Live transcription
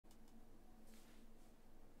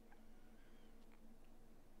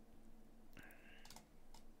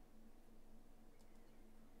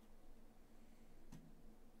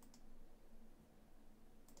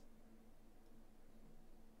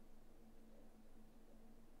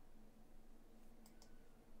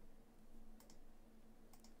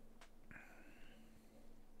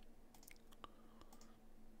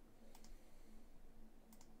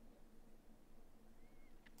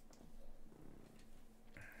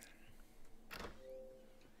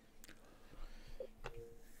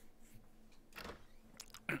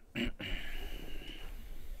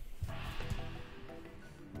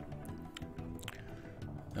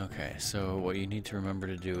Okay, so what you need to remember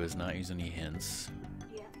to do is not use any hints.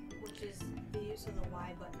 Yeah, which is the use of the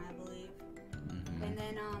Y button, I believe. And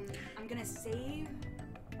then I'm gonna save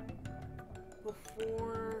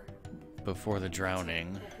Before the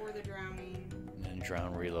drowning. Before the drowning. And then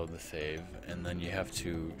drown, reload the save, and then you have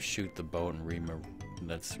to shoot the boat and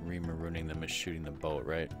that's re-marooning them is shooting the boat,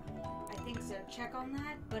 right? I think so. Check on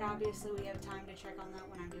that, but obviously we have time to check on that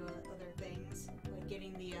when I'm doing other things, like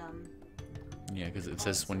getting the Yeah, because it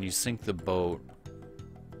says when you sink the boat.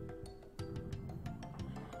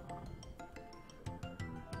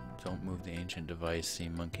 Don't move the ancient device. See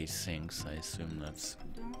monkey sinks. I assume that's.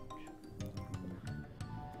 Don't.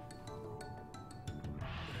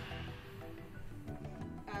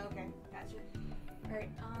 Oh, okay, gotcha. All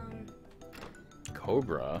right,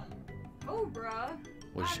 Cobra. Cobra.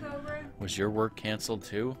 Hi, Cobra. Was your work canceled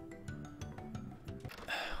too?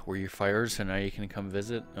 Were you fired so now you can come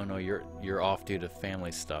visit? Oh no, you're off due to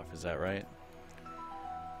family stuff. Is that right?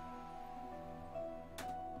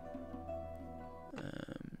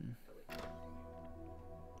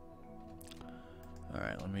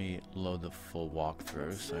 Alright, let me load the full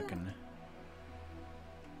walkthrough so I can...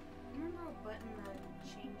 Remember what button the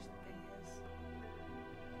change the thing is?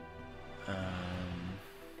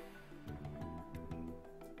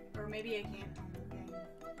 Or maybe I can't on the thing.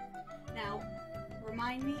 Now,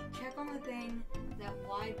 remind me, check on the thing, that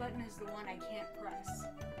Y button is the one I can't press.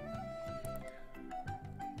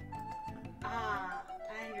 Ah,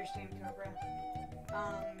 I understand, Cobra.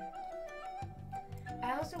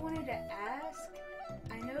 I also wanted to ask,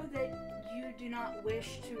 I know that you do not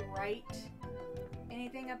wish to write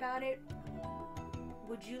anything about it.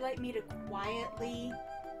 Would you like me to quietly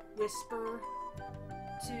whisper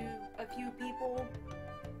to a few people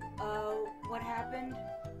what happened?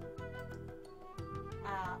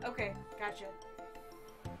 Okay, gotcha.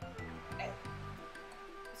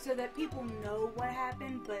 So that people know what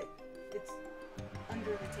happened, but it's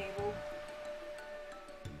under the table.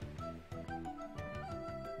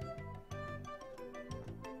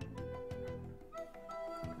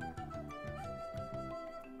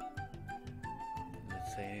 Does it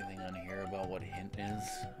say anything on here about what hint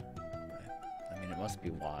is? I mean, it must be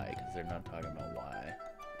Y, because they're not talking about Y.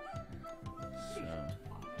 So...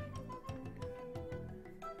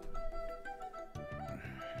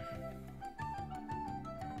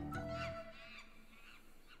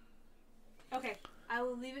 Okay, I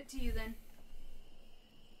will leave it to you then.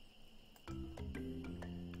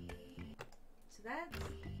 So that's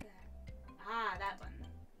that. Ah, that one.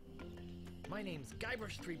 My name's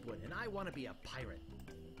Guybrush Threepwood, and I want to be a pirate.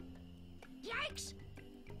 Yikes!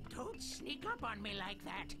 Don't sneak up on me like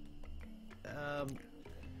that.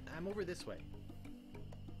 I'm over this way.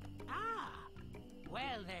 Ah,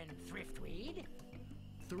 well then, Thriftweed.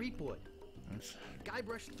 Threepwood.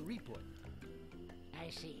 Guybrush Threepwood. I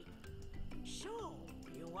see. So,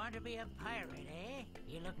 you want to be a pirate, eh?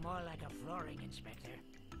 You look more like a flooring inspector.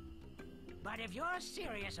 But if you're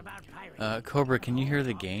serious about pirating... Cobra, can you hear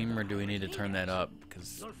the game, or do we need to turn that up?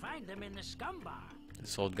 Because you'll find them in the scum bar.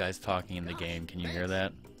 this old guy's talking in the game. Can you hear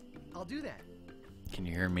that? I'll do that. Can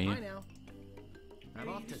you hear me? Bye now. I'm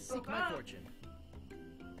off to seek my fortune.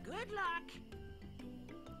 Good luck.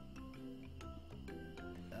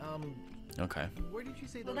 Okay. Where did you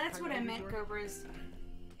say Well, those that's what I pirate meant, were? Cobra, is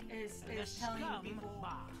telling scum people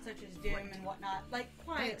bar. such as Dim and whatnot, like,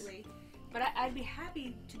 quietly. But I'd be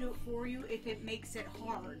happy to do it for you if it makes it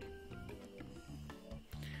hard.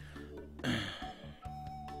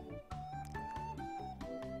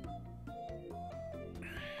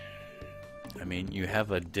 I mean, you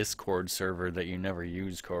have a Discord server that you never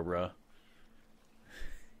use, Cobra.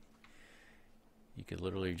 You could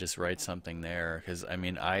literally just write something there, because, I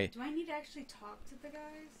mean, Do I need to actually talk to the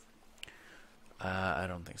guys? I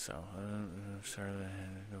don't think so. Start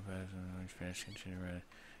go back and finish, continue.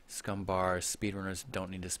 Scum bar. Speedrunners don't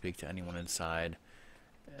need to speak to anyone inside,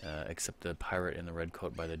 except the pirate in the red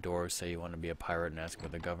coat by the door. Say you want to be a pirate and ask where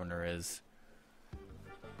the governor is.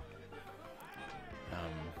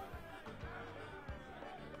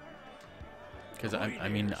 Because I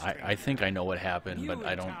mean, I think I know what happened, but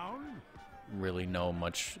I don't really know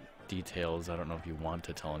much details. I don't know if you want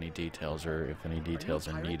to tell any details or if any details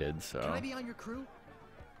are needed. So. Can I be on your crew?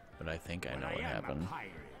 But I think I know what I am happened. a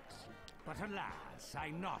pirate, but alas,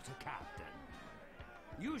 I'm not a captain.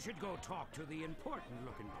 You should go talk to the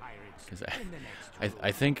important-looking pirates Because in the next room.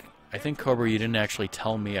 I think Cobra, you didn't actually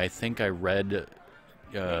tell me. I think I read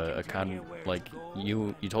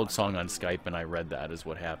you told Song on Skype, and I read that is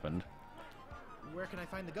what happened. Where can I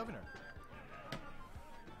find the governor?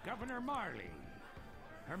 Governor Marley.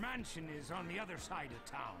 Her mansion is on the other side of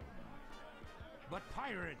town. But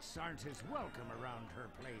pirates aren't as welcome around her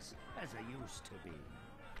place as they used to be.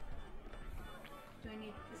 Do I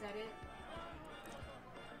need... Is that it?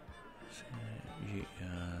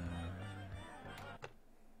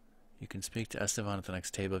 You can speak to Esteban at the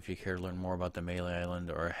next table if you care to learn more about the Melee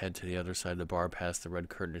Island, or head to the other side of the bar past the red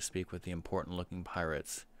curtain to speak with the important-looking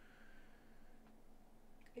pirates.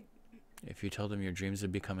 If you tell them your dreams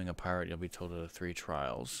of becoming a pirate, you'll be told of the 3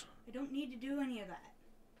 trials. I don't need to do any of that.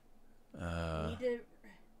 I need to...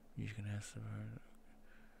 You can ask the...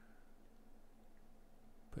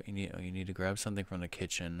 But you need to grab something from the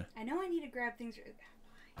kitchen. I know I need to grab things...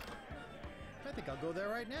 I think I'll go there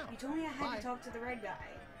right now. You told me I had Bye. to talk to the red guy.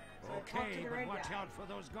 So I talked to Okay, the but red watch guy. out for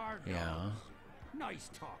those guard dogs. Yeah. Nice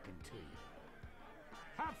talking to you.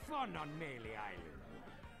 Have fun on Melee Island.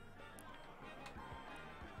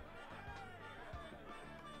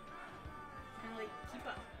 And like, keep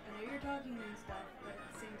up. I know you're talking and stuff, but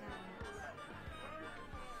at the same time...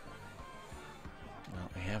 Well,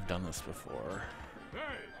 we have done this before.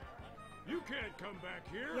 Hey! You can't come back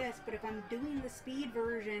here! Yes, but if I'm doing the speed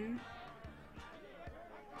version...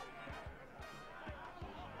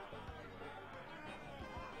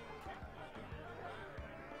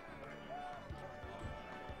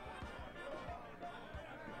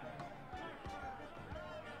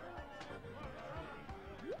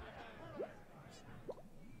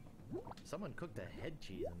 Someone cooked a head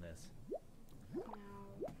cheese in this.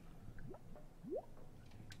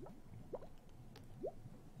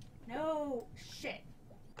 No! Shit!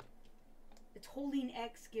 It's holding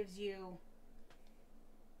X gives you...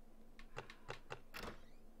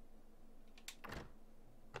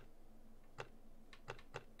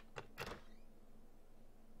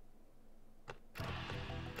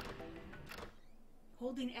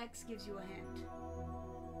 Holding X gives you a hint.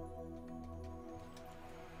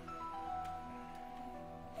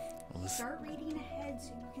 Well, this, Start reading ahead so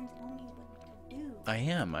you can tell me what to do. I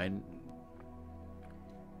am. Like,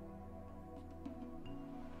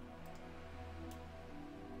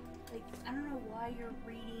 I don't know why you're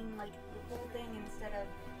reading, like, the whole thing instead of,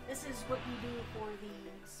 this is what you do for the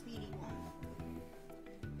speedy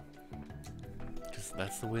one. Because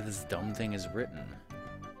that's the way this dumb thing is written.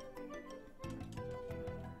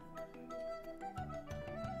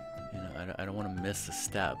 You know, I don't want to miss a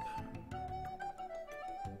step.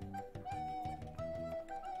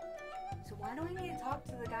 So why do I need to talk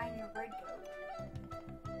to the guy in the red coat?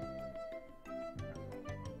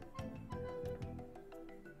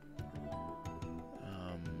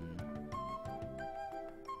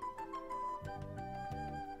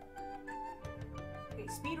 Okay,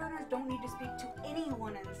 speedrunners don't need to speak to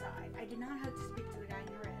anyone inside. I did not have to speak to the guy in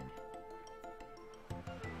the red.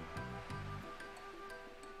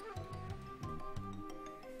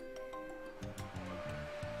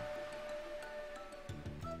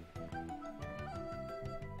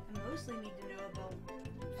 I mostly need to know about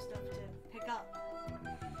stuff to pick up.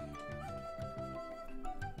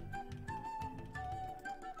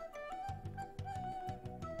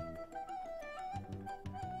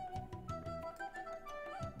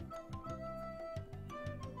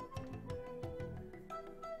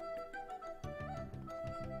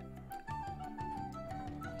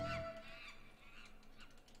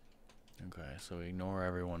 Okay, so we ignore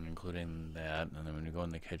everyone, including that, and then when you go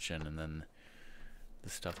in the kitchen, and then the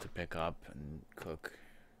stuff to pick up and cook.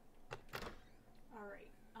 Alright,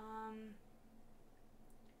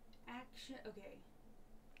 action, okay,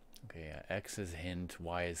 Okay, yeah, X is hint,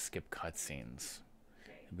 Y is skip cutscenes.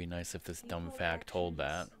 okay. It'd be nice if this dumb Default fact told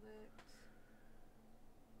that. action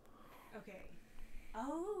select. Okay.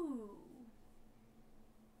 Oh.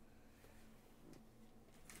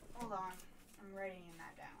 Hold on. I'm writing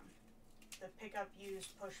that down. The pick up, use,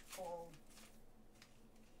 push, pull.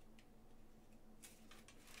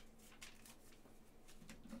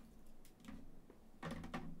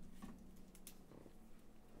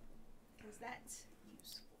 Because that's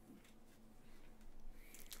useful.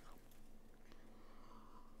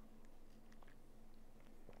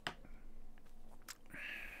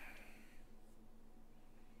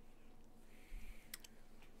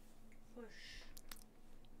 Push.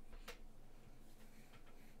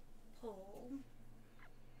 Pull.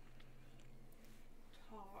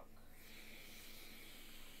 Talk.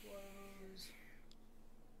 Close.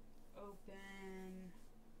 Open.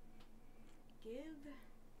 Give.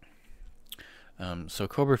 So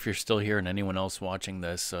Cobra, if you're still here and anyone else watching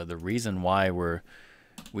this, the reason why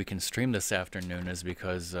we can stream this afternoon is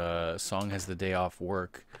because Song has the day off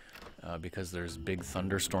work because there's big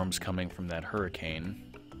thunderstorms coming from that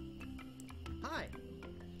hurricane. Hi,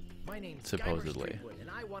 my name's Supposedly. Guybrush Threepwood, and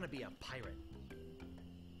I want to be a pirate.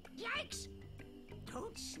 Yikes!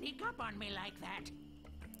 Don't sneak up on me like that.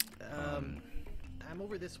 I'm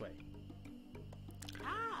over this way.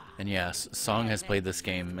 Ah, And yes, Song has played this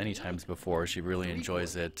game many times before. She really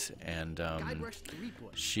enjoys it, and Guybrush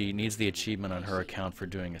Threepwood. she needs the achievement on her account for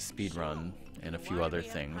doing a speed run and a few other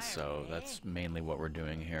things, so that's mainly what we're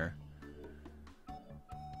doing here.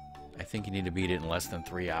 I think you need to beat it in less than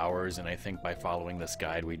 3 hours, and I think by following this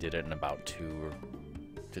guide we did it in about 2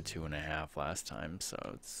 to 2.5 last time, so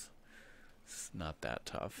it's not that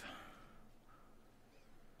tough.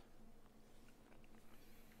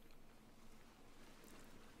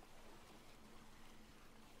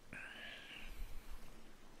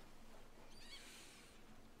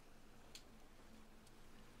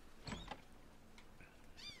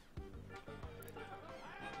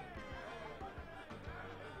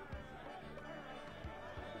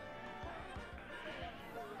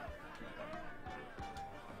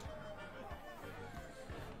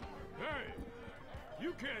 Hey!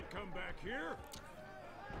 You can't come back here!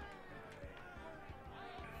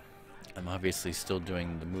 I'm obviously still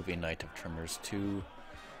doing the movie night of Tremors 2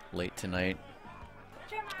 late tonight,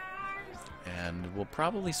 Tremors! and we'll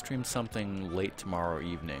probably stream something late tomorrow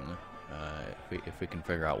evening if we can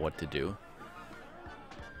figure out what to do.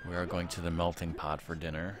 We are going to the melting pot for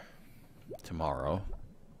dinner tomorrow.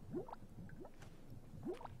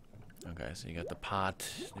 Okay, so you got the pot,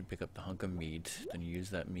 you pick up the hunk of meat, then you use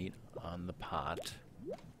that meat on the pot.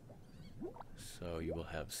 So you will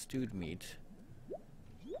have stewed meat.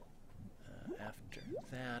 After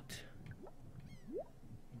that, you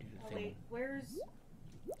do the Oh, thing. wait, where's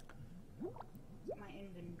my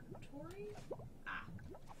inventory? Ah.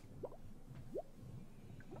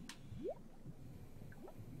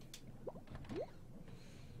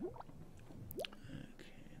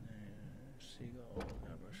 Okay, there's seagull,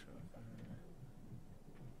 airbrush.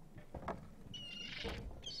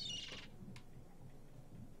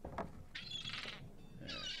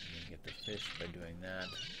 You get the fish by doing that.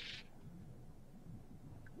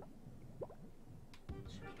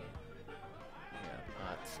 Yeah,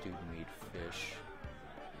 pot, stewed meat, fish.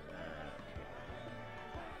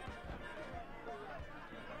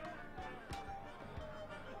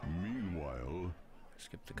 Meanwhile,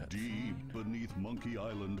 Skip the cutscene. deep beneath Monkey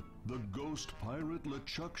Island, the ghost pirate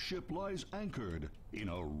LeChuck ship lies anchored in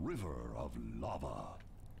a river of lava.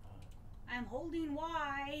 I'm holding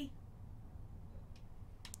Y.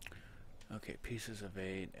 Okay, pieces of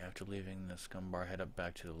 8. After leaving the scum bar, head up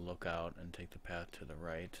back to the lookout and take the path to the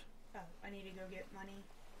right. Oh, I need to go get money.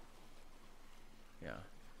 Yeah.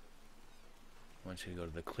 I want you to go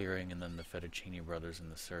to the clearing and then the Fettuccine Brothers in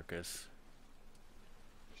the circus.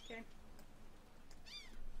 Okay.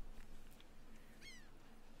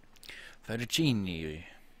 Fettuccine.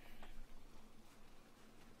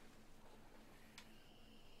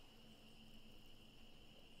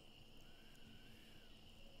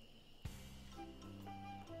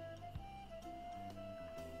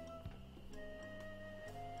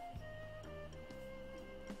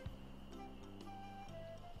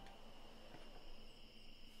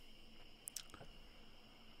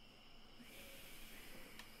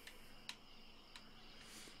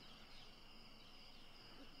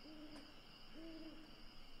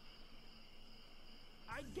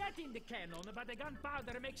 I get in the cannon, but the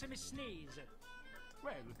gunpowder makes me sneeze.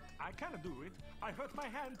 Well, I cannot do it. I hurt my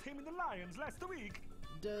hand taming the lions last week.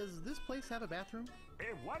 Does this place have a bathroom?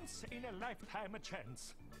 A once-in-a-lifetime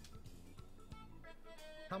chance.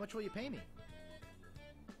 How much will you pay me?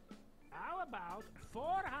 How about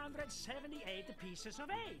 478 pieces of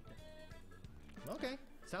 8? Okay,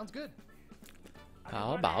 sounds good.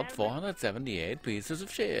 How about 478 pieces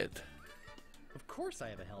of shit? Of course I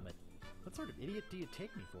have a helmet. What sort of idiot do you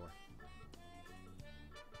take me for?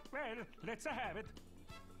 Well, let's have it.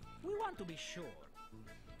 We want to be sure.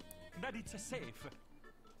 That it's safe.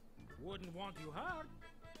 Wouldn't want you hurt.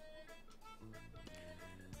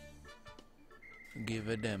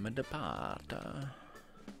 Give them the pot. Up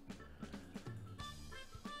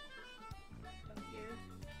here.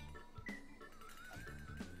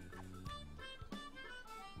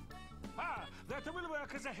 Ah, that will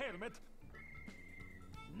work as a helmet.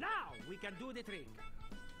 Now we can do the trick.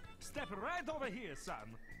 Step right over here, son.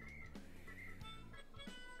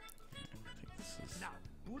 I think this is... Now,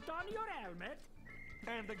 put on your helmet,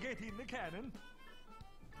 And get in the cannon.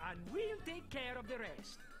 and we'll take care of the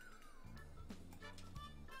rest.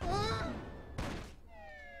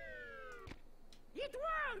 It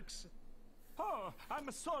works! Oh,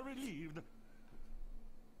 I'm so relieved.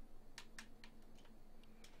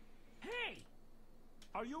 Hey!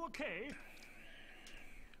 Are you okay?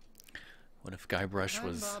 What if Guybrush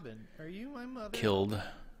was Robin. Are you my mother? killed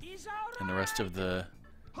And the rest of the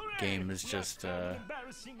game is just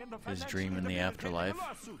his dream in the afterlife.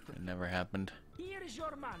 It never happened. Here is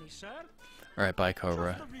your money, sir. Alright, bye,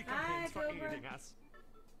 Cobra. Just a recompense for aiding us.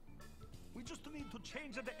 We just need to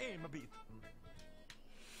change the aim a bit.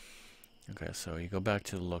 Okay, so you go back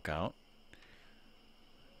to the lookout.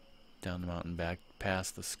 Down the mountain, back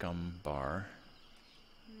past the scum bar.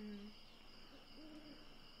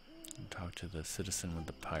 And talk to the citizen with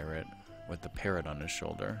the pirate, with the parrot on his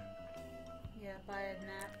shoulder. Yeah, buy a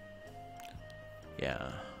map.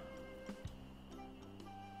 Yeah.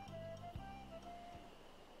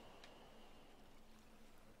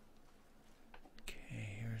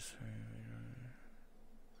 Okay, here's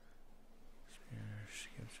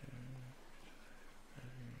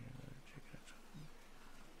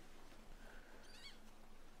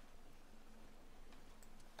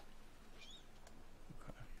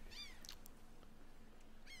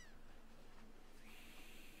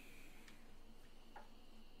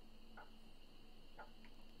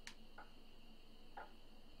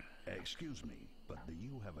Excuse me, but do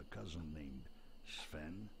you have a cousin named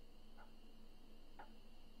Sven?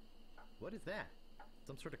 What is that?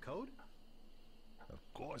 Some sort of code? Of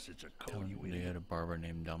course it's a Tell code, him you they had idiot. a barber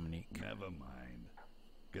named Dominique. Never mind.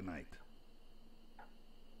 Good night.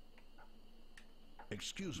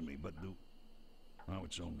 Excuse me, but do... Oh,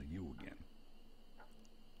 it's only you again.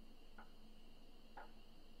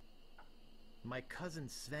 My cousin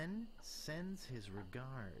Sven sends his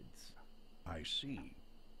regards. I see.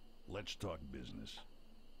 Let's talk business.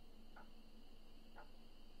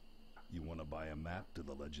 You want to buy a map to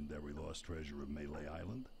the legendary lost treasure of Melee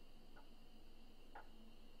Island?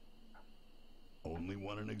 Only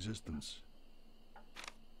one in existence.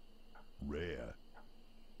 Rare.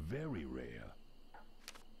 Very rare.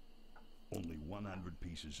 Only 100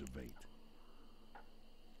 pieces of 8.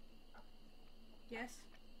 Yes?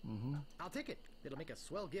 I'll take it. It'll make a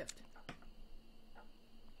swell gift.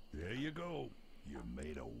 There you go. You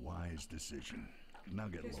made a wise decision. Now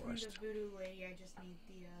get Just from lost. the voodoo lady, I just need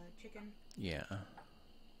the chicken. Yeah.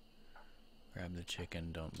 Grab the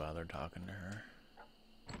chicken, don't bother talking to her.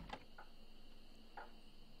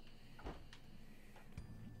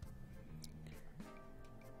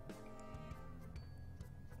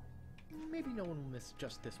 Maybe no one will miss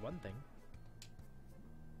just this one thing.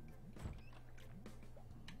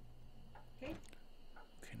 Okay.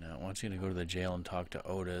 Okay, now I want you to go to the jail and talk to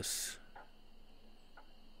Otis.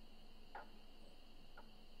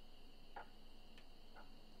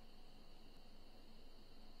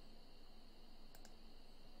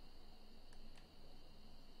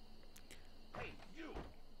 Hey, you!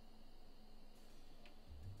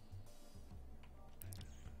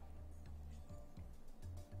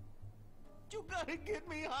 You gotta get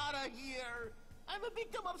me out of here! I'm a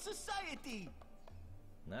victim of society!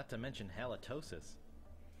 Not to mention halitosis.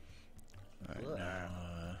 Alright, Ugh.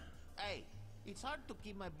 now, Hey, it's hard to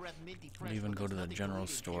keep my breath minty fresh. leave and when go to there's the nothing general eat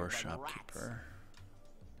in store here but rats. shopkeeper.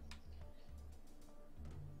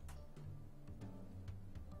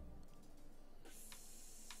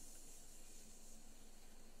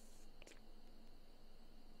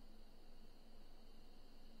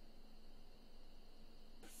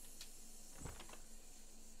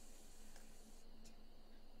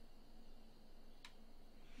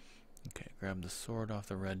 Okay, grab the sword off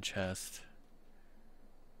the red chest.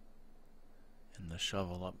 And the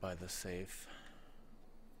shovel up by the safe.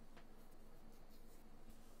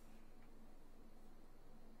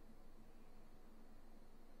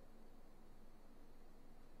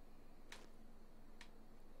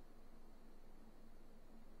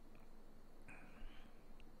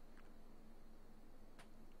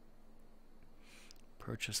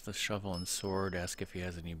 Purchase the shovel and sword. Ask if he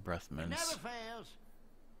has any breath It mints. never fails.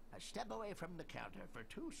 I step away from the counter for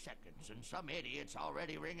 2 seconds and some idiot's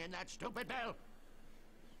already ringing that stupid bell.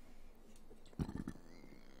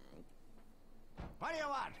 What do you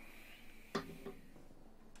want?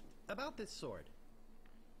 About this sword.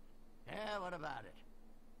 Yeah, what about it?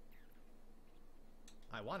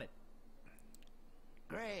 I want it.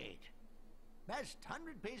 Great. Best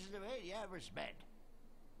 100 pieces of 8 you ever spent.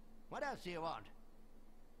 What else do you want?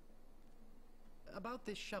 About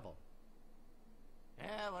this shovel.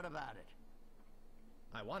 Yeah, what about it?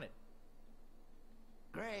 I want it.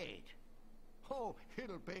 Great. Oh,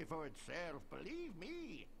 it'll pay for itself, believe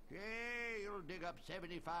me. Yeah, you'll dig up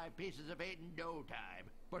 75 pieces of 8 in no time.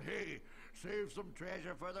 But hey, save some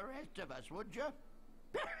treasure for the rest of us, would you?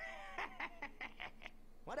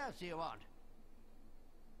 What else do you want?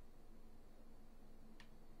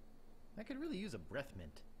 I could really use a breath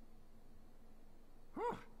mint.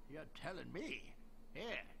 Whew, you're telling me.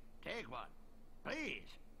 Here, take one. Please.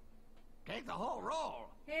 Take the whole roll.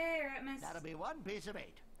 Hey, Ratmus. That'll be 1 piece of 8.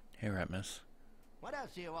 Hey, Ratmus. What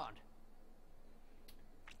else do you want?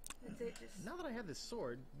 That's it, just... Now that I have this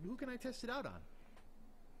sword, who can I test it out on?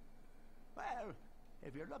 Well,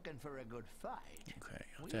 if you're looking for a good fight... Okay,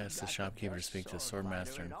 I'll have to ask the shopkeeper to speak to the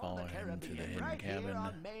swordmaster and follow him to the hidden right cabin. Here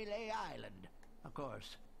on Melee Island. Of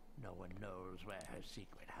course, no one knows where her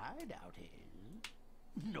secret hideout is.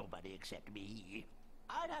 Nobody except me.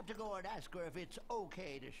 I'd have to go and ask her if it's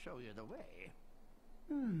okay to show you the way.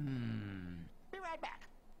 Be right back.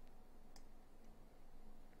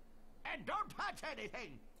 And don't touch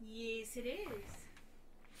anything! Yes, it is.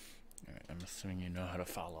 Alright, I'm assuming you know how to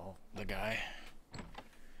follow the guy.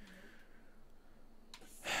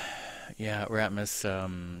 Yeah, Ratmus,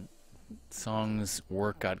 Song's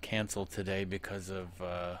work got canceled today because of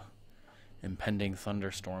impending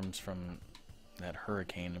thunderstorms from that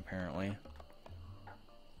hurricane, apparently.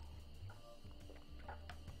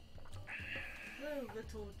 Hello,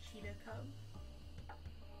 little cheetah cub.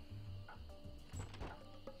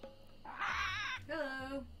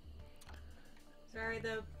 Hello. Sorry,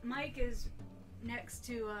 the mic is next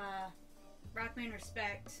to Rockman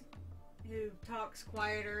Respect, who talks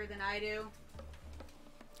quieter than I do.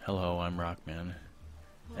 Hello, I'm Rockman.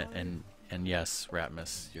 Hello. And yes,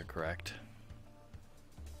 Ratmus, you're correct.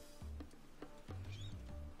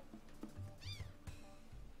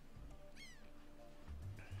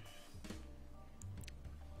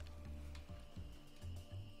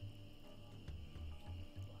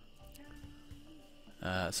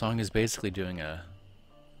 Song is basically doing a...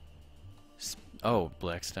 Oh,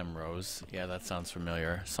 Black Stem Rose. Yeah, that sounds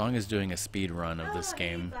familiar. Song is doing a speed run of this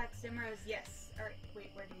game. Black Stem Rose, yes. Alright, wait,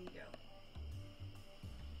 where did he go?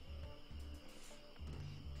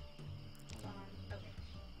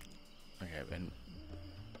 Okay. Okay, and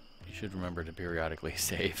you should remember to periodically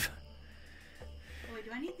save. Oh, wait,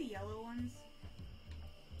 do I need the yellow ones?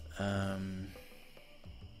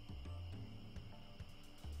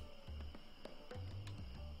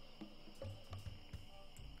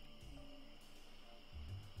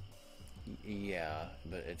 Yeah,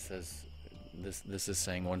 but it says this is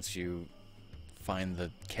saying once you find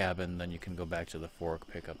the cabin, then you can go back to the fork,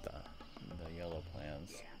 pick up the yellow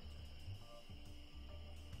plants. Yeah.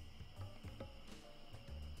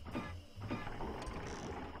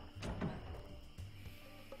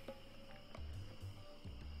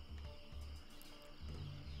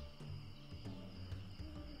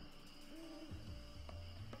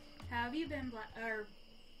 How have you been,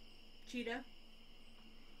 Cheetah?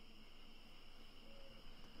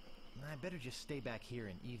 I better just stay back here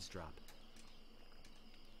and eavesdrop.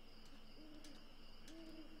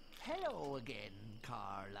 Hello again,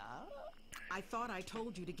 Carla. I thought I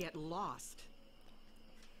told you to get lost.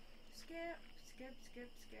 Skip, skip,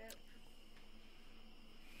 skip, skip.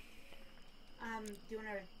 Do you want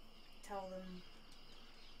to tell them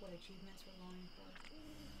what achievements we're going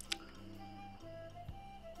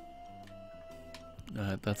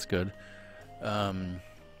for? That's good.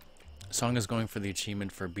 Song is going for the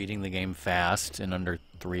achievement for beating the game fast in under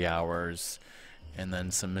 3 hours, and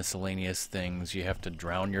then some miscellaneous things. You have to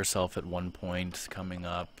drown yourself at one point coming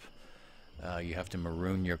up. You have to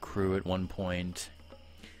maroon your crew at one point,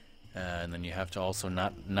 and then you have to also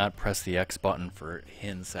not press the X button for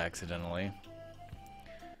hints accidentally.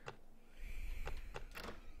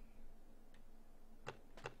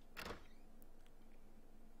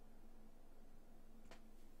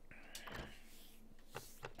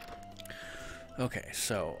 Okay,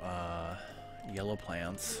 so, yellow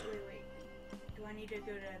plants. Wait. Do I need to go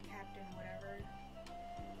to Captain whatever?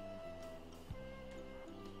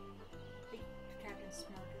 I think Captain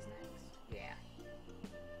Smoke is next. Yeah.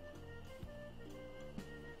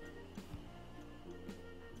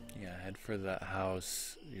 Yeah, head for that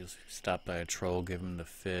house. You'll stop by a troll, give him the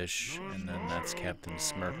fish, and then that's Captain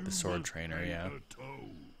Smirk, the sword trainer, yeah.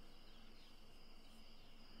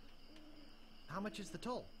 How much is the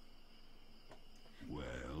toll?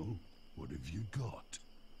 Well, what have you got?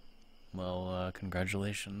 Well,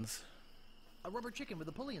 congratulations. A rubber chicken with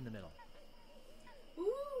a pulley in the middle.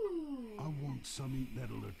 Ooh! I want something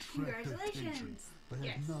that'll attract attention, Congratulations. but have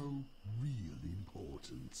Yes. no real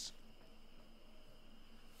importance.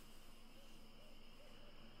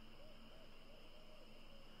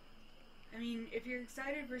 I mean, if you're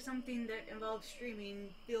excited for something that involves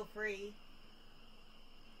streaming, feel free.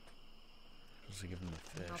 Just give him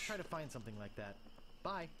the I'll fish. try to find something like that.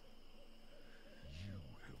 Bye.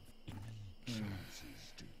 You have 3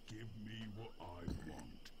 chances to give me what I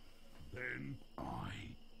want. Then I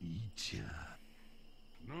eat ya.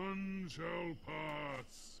 None shall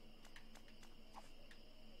pass.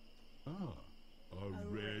 Ah, A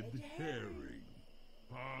red herring.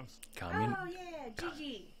 Pass. Oh yeah,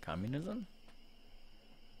 GG. Communism?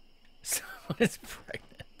 Someone is pregnant.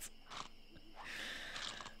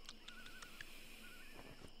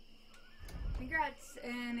 Congrats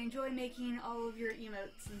and enjoy making all of your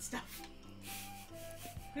emotes and stuff.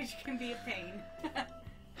 Which can be a pain.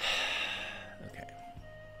 Okay.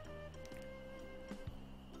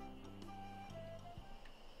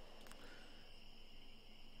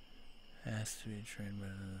 Has to be trained by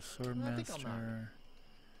the Swordmaster.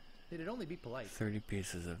 It'd only be polite. 30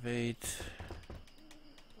 pieces of 8.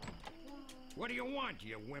 What do you want,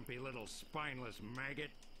 you wimpy little spineless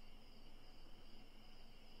maggot?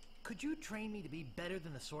 Could you train me to be better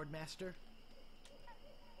than the Swordmaster?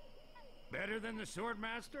 Better than the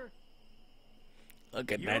Swordmaster?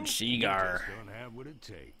 Look at You that Shigar. just don't have what it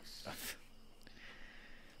takes.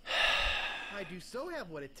 I do so have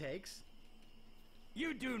what it takes.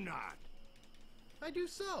 You do not. I do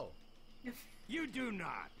so. You do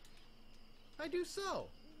not. I do so.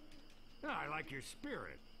 I like your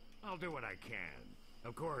spirit. I'll do what I can.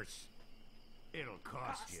 Of course, it'll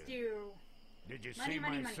cost you. Did you see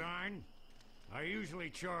my sign? I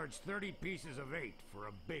usually charge 30 pieces of 8 for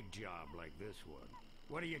a big job like this one.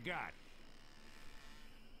 What do you got?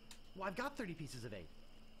 Well, I've got 30 pieces of 8.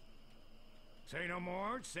 Say no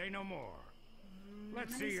more, say no more.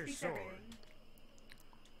 Let's see your sword.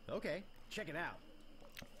 Okay, check it out.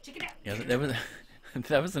 Check it out. Yeah, that was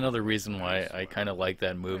that was another reason why I kind of liked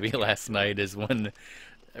that movie last night. Is when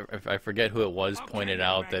I forget who it was pointed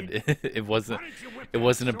out that it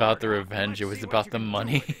wasn't about the revenge. It was about the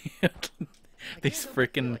money. These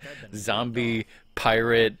freaking zombie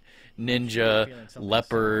pirate ninja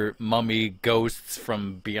leper mummy ghosts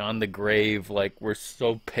from beyond the grave like were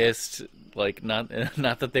so pissed, like not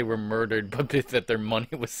that they were murdered, but that their money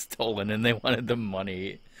was stolen and they wanted the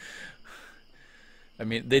money. I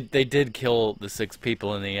mean, they did kill the 6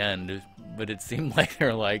 people in the end, but it seemed like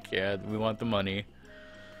they're like, yeah, we want the money.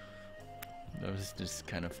 That was just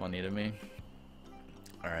kind of funny to me.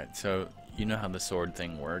 Alright, so you know how the sword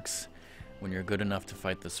thing works. When you're good enough to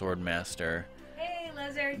fight the sword master, Hey,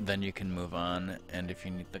 lizard. then you can move on, and if you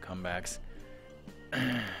need the comebacks.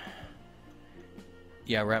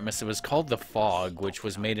 Yeah, Ratmus, it was called The Fog, which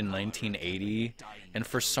was made in 1980, and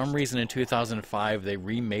for some reason in 2005 they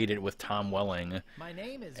remade it with Tom Welling, My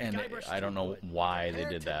name is and I don't know why they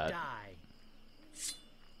did that.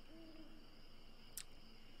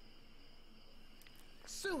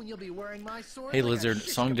 Soon you'll be wearing my sword. Hey like a Lizard,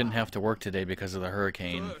 shish Song kebab. didn't have to work today because of the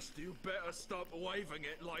hurricane. First, you better stop waving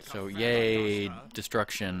it like So a yay, feather duster.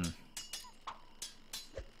 destruction.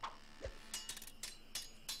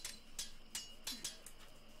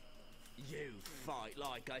 You fight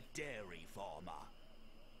like a dairy farmer.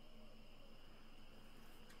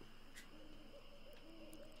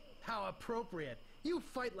 How appropriate. You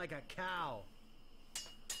fight like a cow.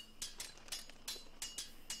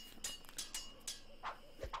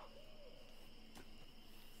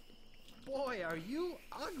 Boy, are you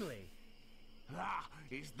ugly. Ah,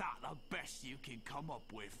 is that the best you can come up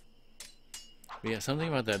with? But yeah, something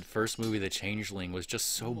about that first movie, The Changeling, was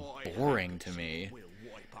just so boring to me.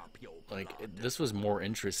 Like, this was more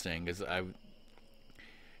interesting, because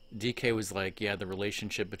DK was like, yeah, the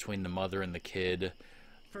relationship between the mother and the kid,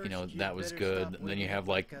 you know, that was good. And then you have,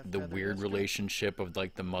 like, the weird relationship of,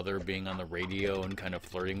 like, the mother being on the radio and kind of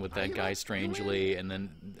flirting with that guy strangely. And then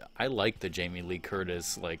I like the Jamie Lee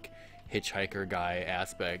Curtis, like, hitchhiker guy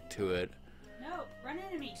aspect to it. No, run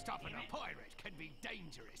into me. Stopping a pirate can be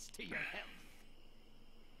dangerous to your health.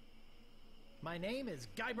 My name is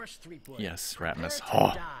Guybrush Threepwood. Yes, Ratmus.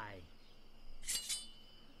 Prepare to die.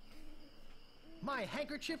 My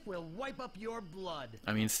handkerchief will wipe up your blood.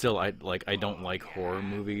 I mean, still, I don't like horror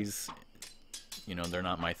movies. You know, they're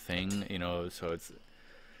not my thing. You know, so it's.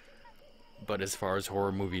 But as far as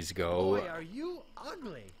horror movies go, Boy, are you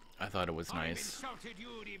ugly. I thought it was nice. I'm insulted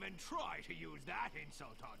you'd even try to use that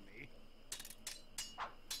insult on me.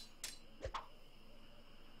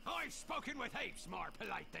 I've spoken with apes more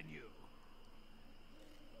polite than you.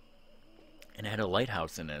 And it had a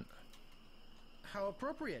lighthouse in it. How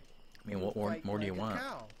appropriate. I mean, what more do you want?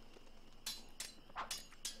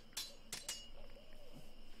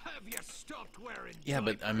 Have you stopped wearing Yeah,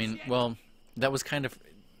 but I mean, well, that was kind of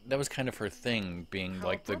her thing, being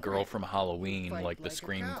like the girl from Halloween, like the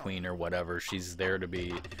Scream Queen or whatever. She's there to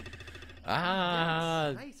be,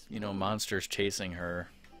 you know, monsters chasing her,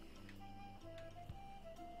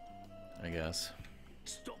 I guess.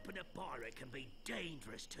 Stopping a pirate can be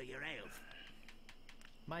dangerous to your health.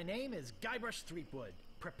 My name is Guybrush Threepwood.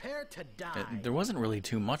 Prepare to die. There wasn't really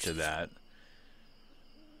too much of that.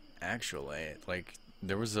 Actually, like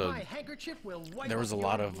there was My handkerchief will wipe a up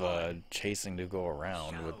lot your of blood. chasing to go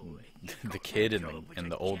around with the kid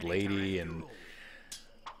and the old lady and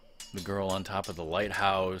the girl on top of the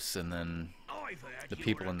lighthouse, and then the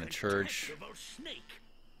people in the church.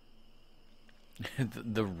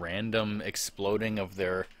 The random exploding of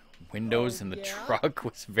their windows in the truck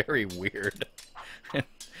was very weird.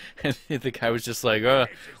 And the guy was just like,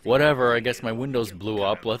 whatever, I guess my windows blew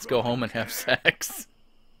up, let's go home and have sex.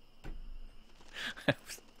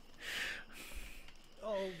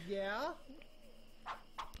 Oh, yeah?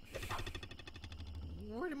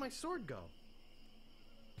 Where did my sword go?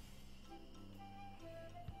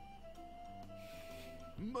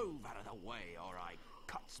 Move out of the way, or I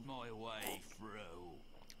cuts my way through.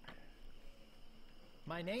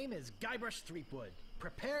 My name is Guybrush Threepwood.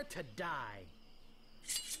 Prepare to die.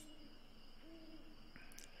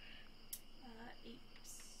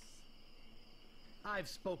 Apes. I've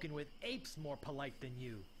spoken with apes more polite than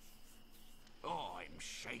you. I'm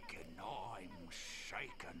shaken, I'm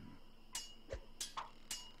shaken.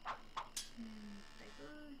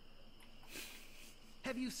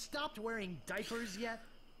 Have you stopped wearing diapers yet?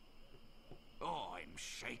 I'm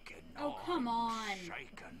shaken, Oh, come on.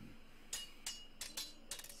 shaken.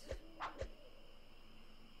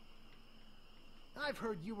 I've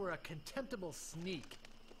heard you were a contemptible sneak.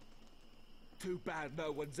 Too bad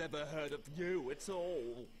no one's ever heard of you, it's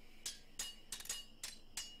all.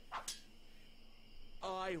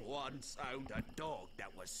 I once owned a dog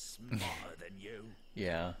that was smarter than you.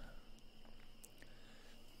 Yeah.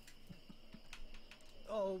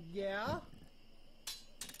 Oh, yeah?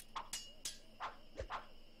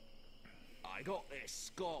 I got this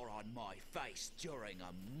scar on my face during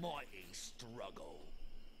a mighty struggle.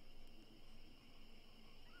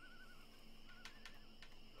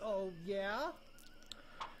 Oh, yeah?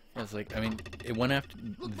 It's like, I mean, it went after,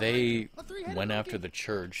 they went after the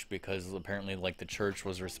church because apparently, like, the church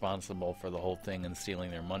was responsible for the whole thing and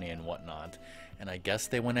stealing their money and whatnot. And I guess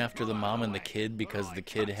they went after the mom and the kid because the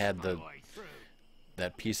kid had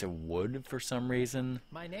that piece of wood for some reason.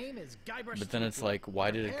 My name is Guybrush. But then it's like,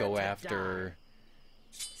 why did it go after?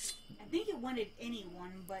 I think it wanted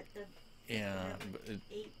anyone, but the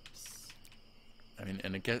apes. I mean,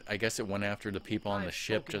 and I guess it went after the people on the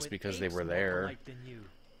ship just because they were there.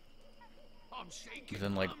 But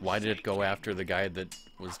then, like, why did it go after the guy that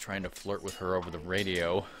was trying to flirt with her over the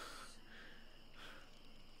radio?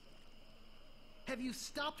 Have you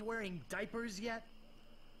stopped wearing diapers yet?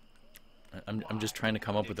 I'm just trying to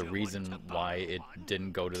come up with a reason why it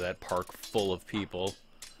didn't go to that park full of people.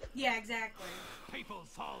 Yeah, exactly. People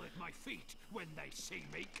fall at my feet when they see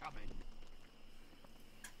me coming.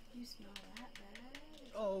 You smell that bad?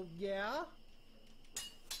 Oh, yeah?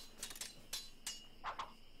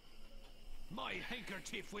 My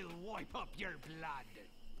handkerchief will wipe up your blood.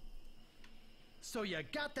 So you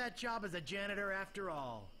got that job as a janitor after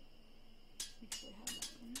all. Actually have that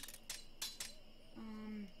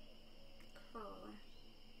one. Cur.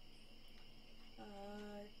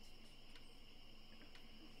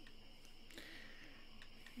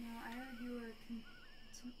 No, I heard you were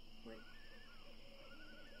wait.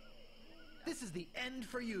 This is the end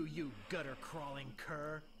for you, you gutter-crawling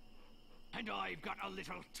cur. And I've got a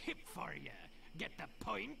little tip for you. Get the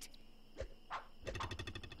point?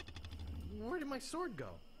 Where did my sword go?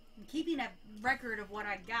 I'm keeping a record of what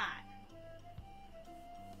I got.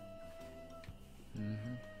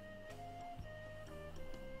 Mm-hmm.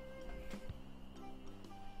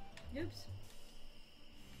 Oops.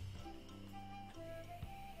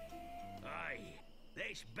 Aye,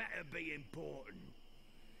 this better be important.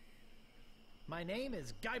 My name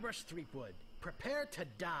is Guybrush Threepwood. Prepare to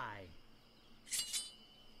die.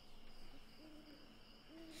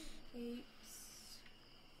 Apes.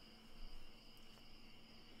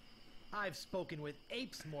 I've spoken with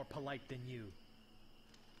apes more polite than you.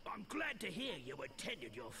 I'm glad to hear you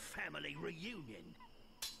attended your family reunion.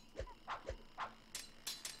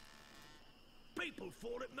 People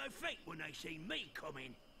fall at my feet when they see me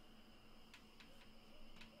coming.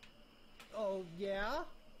 Oh, yeah?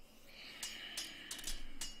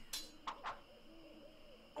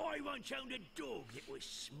 I once owned a dog that was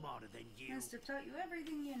smarter than you. Must have taught you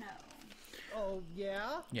everything you know. Oh,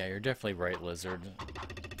 yeah? Yeah, you're definitely right, Lizard.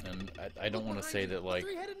 And I don't want to say that, like,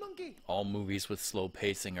 all movies with slow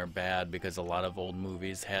pacing are bad, because a lot of old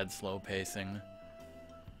movies had slow pacing.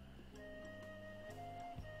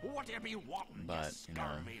 Whatever you want, but, you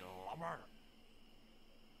know. lumber.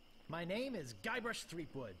 My name is Guybrush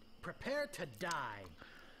Threepwood. Prepare to die.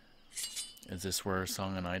 Is this where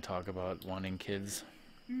Song and I talk about wanting kids?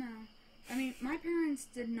 No. I mean, my parents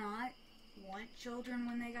did not want children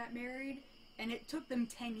when they got married, and it took them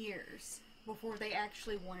 10 years before they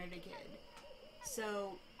actually wanted a kid.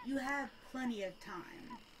 So, you have plenty of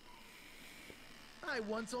time. I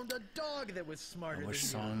once owned a dog that was smarter I wish than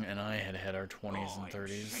Song and I had had our 20s and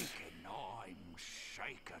 30s. I'm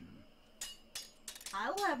shaken.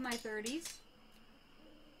 I will have my 30s.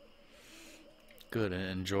 Good, and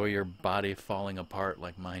enjoy your body falling apart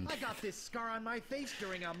like mine I did. got this scar on my face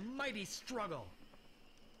during a mighty struggle.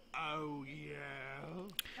 Oh, yeah?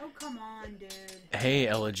 Oh, come on, dude. Hey,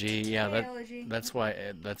 Elegy. Yeah, Hey, Elegy. that's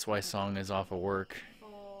why Song is off of work.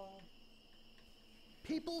 Oh.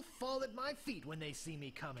 People fall at my feet when they see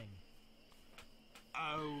me coming.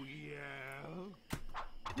 Oh, yeah?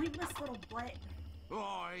 Pointless little butt.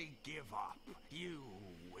 I give up. You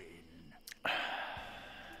win.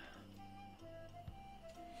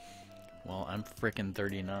 Well, I'm frickin'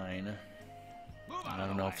 39. I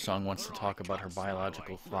don't know if Song wants to talk about her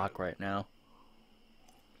biological clock right now.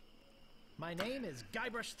 My name is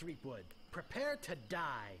Guybrush Threepwood. Prepare to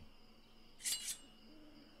die.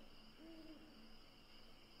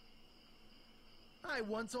 I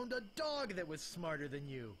once owned a dog that was smarter than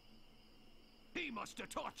you. He must have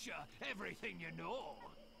taught you everything you know.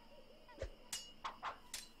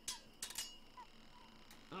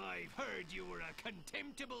 I've heard you were a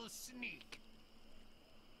contemptible sneak.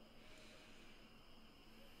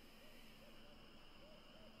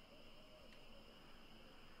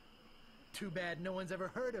 Too bad no one's ever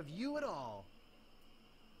heard of you at all.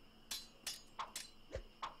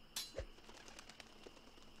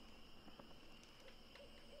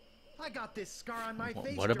 I got this scar on my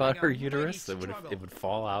face. What about her during a mighty uterus? It struggle. would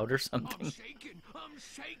fall out or something? I'm shaking. I'm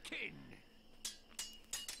shaking.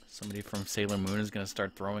 Somebody from Sailor Moon is gonna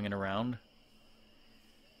start throwing it around.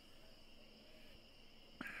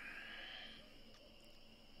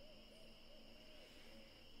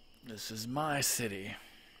 This is my city.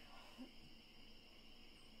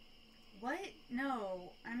 What?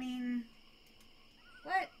 No. I mean...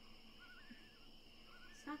 What?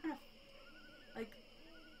 It's not gonna... Like...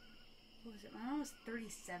 What was it? My mom was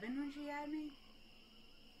 37 when she had me?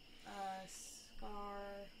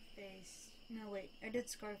 Scarface. No, wait. I did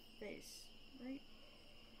Scarface, right?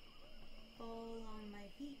 Fall on my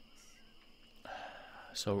feet.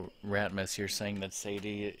 So, Ratmus, you're saying that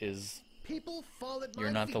Sadie is... People fall at my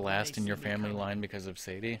You're not feet the when last they in your see me family coming. line because of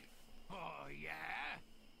Sadie? Oh,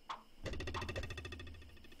 yeah?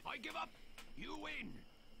 I give up. You win.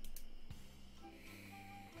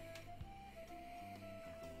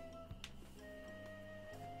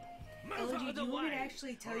 Move Elegy, out do of the you want me to way,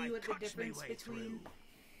 actually tell or I you what the cuts me difference way between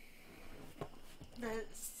the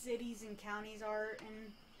cities and counties are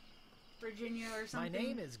in Virginia or My something?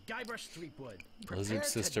 name is Guybrush Threepwood. Prepare Lizard's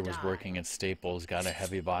to sister was die. working at Staples, got a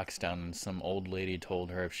heavy box down, and some old lady told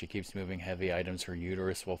her if she keeps moving heavy items, her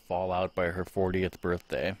uterus will fall out by her 40th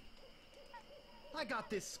birthday. I got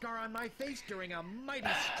this scar on my face during a mighty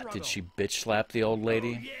struggle. Did she bitch slap the old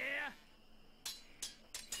lady? Oh, yeah?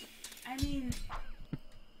 I mean...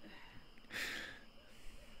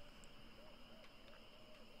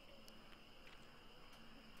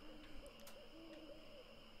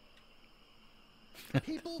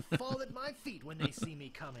 People fall at my feet when they see me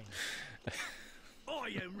coming. I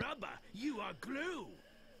am rubber. You are glue.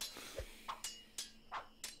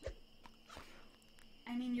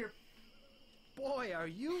 I mean, your Boy, are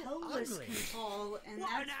you pelvis ugly. can fall, and What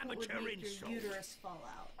that's an what would amateur make insult. your uterus fall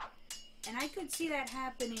out. And I could see that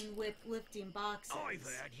happening with lifting boxes. I've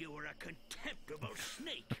heard you were a contemptible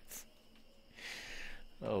snake.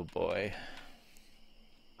 Oh boy.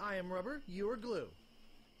 I am rubber, you are glue.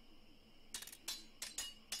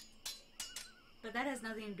 But that has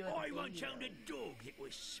nothing to do with I the once baby, owned a dog that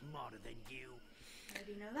was smarter than you. though. How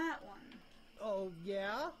do you know that one? Oh,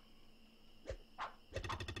 yeah?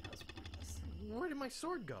 That was pointless. Where did my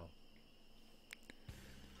sword go?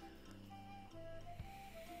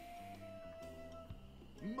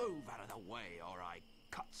 Move out of the way or I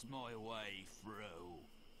cuts my way through.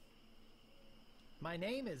 My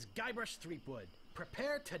name is Guybrush Threepwood.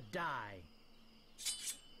 Prepare to die.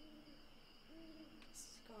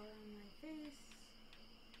 Scar on my face.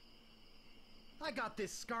 I got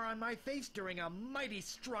this scar on my face during a mighty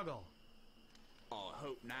struggle. I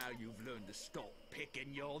hope now you've learned to stop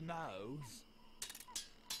picking your nose.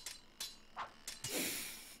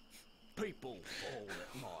 People fall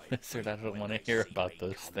at my Sir, I feet don't when want to they hear see about me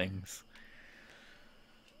those coming. things.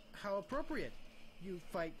 How appropriate. You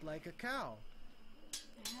fight like a cow.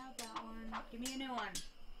 I have that one. Give me a new one.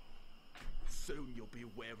 Soon you'll be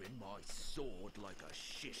wearing my sword like a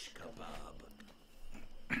shish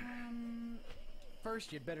kebab.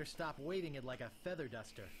 First, you'd better stop waving it like a feather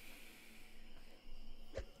duster.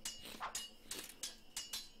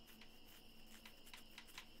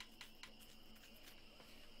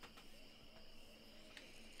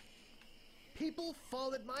 People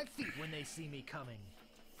fall at my feet when they see me coming.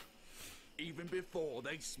 Even before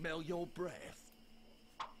they smell your breath.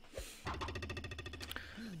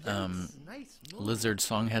 Nice Lizard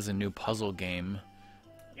Song has a new puzzle game.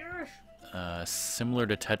 Similar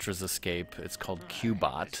to Tetris Escape. It's called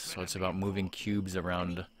Cubot, so it's about moving cubes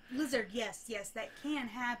around. Lizard, yes, that can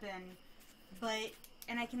happen, but,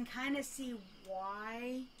 and I can kind of see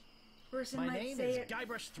why person My might name say is it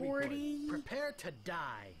Guybrush 40, Threepwood. Prepare to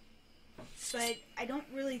die. But I don't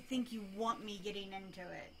really think you want me getting into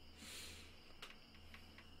it.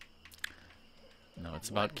 No, it's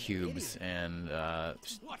about cubes, and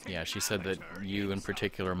yeah, she said that you in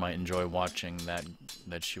particular might enjoy watching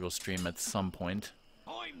that she will stream at some point.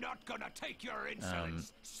 I'm not gonna take your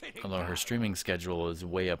insolence. Although her streaming schedule is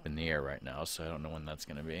way up in the air right now, so I don't know when that's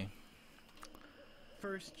gonna be.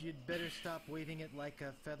 First, you'd better stop waving it like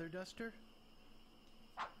a feather duster.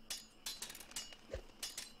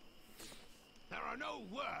 There are no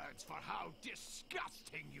words for how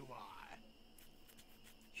disgusting you are.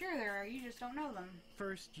 Sure there are, you just don't know them.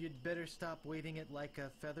 First, you'd better stop waving it like a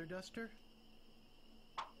feather duster.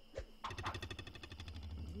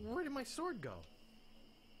 Where did my sword go?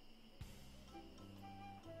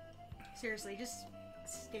 Seriously, just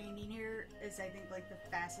standing here is, I think, like the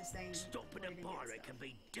fastest thing. Stopping a pirate can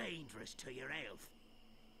be dangerous to your health.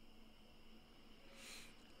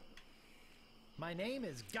 My name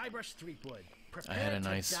is Guybrush Threepwood. Prepare I had a to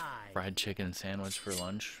nice die. fried chicken sandwich for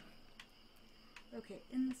lunch. Okay,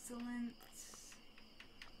 insolence.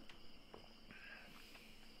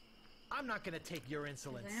 I'm not gonna take your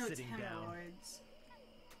insolence I know sitting it's down. hemorrhoids.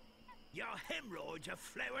 Your hemorrhoids are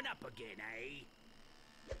flaring up again, eh?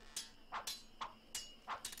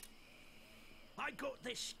 I got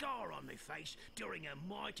this scar on my face during a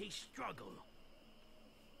mighty struggle.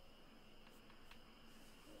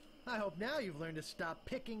 I hope now you've learned to stop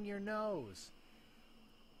picking your nose.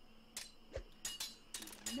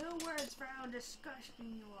 No words for how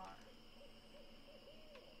disgusting you are.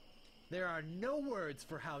 There are no words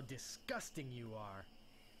for how disgusting you are.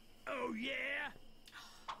 Oh, yeah?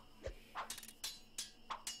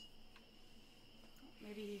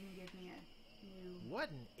 Maybe he can give me a new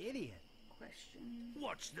What an idiot. question.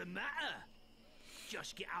 What's the matter?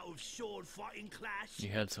 Just get out of sword fighting class? You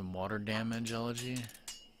had some water damage, Elegy?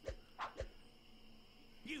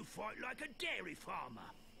 You fight like a dairy farmer.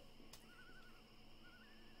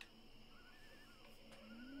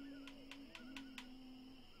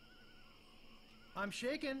 I'm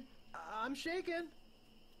shaken. I'm shaken.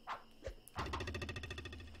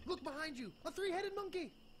 Look behind you. A three-headed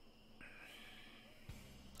monkey.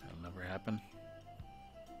 That'll never happen.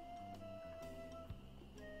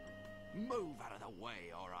 Move out of the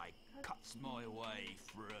way or I cuts my way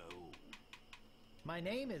through. My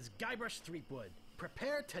name is Guybrush Threepwood.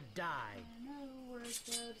 Prepare to die. No words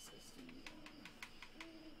for how disgusting you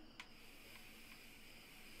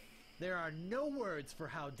There are no words for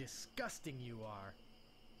how disgusting you are.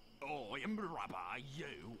 I am rubber,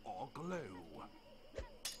 you are glue.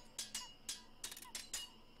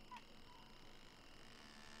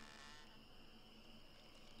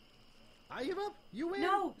 I give up. You win.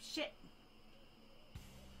 No, shit.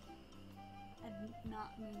 I did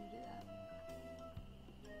not mean to do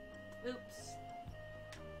that. Oops.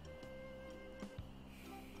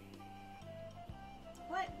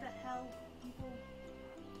 What the hell, people?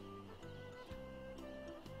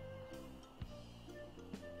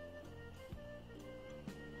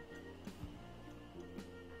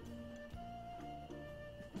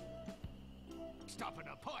 Stopping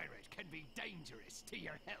a pirate can be dangerous to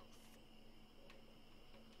your health.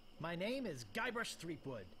 My name is Guybrush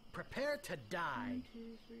Threepwood. Prepare to die. 1, 2,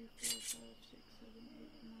 3, 4, 5, 6, 7,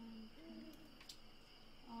 8,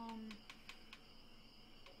 9, 10.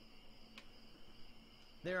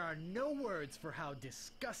 There are no words for how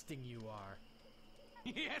disgusting you are.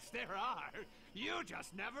 Yes, there are. You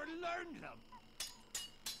just never learned them.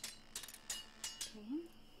 Okay.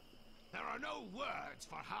 There are no words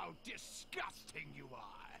for how disgusting you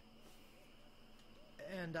are.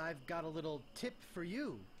 And I've got a little tip for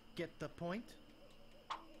you. Get the point?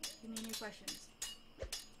 Give me any questions.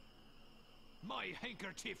 My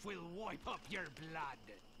handkerchief will wipe up your blood.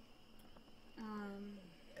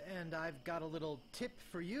 And I've got a little tip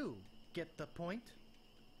for you. Get the point?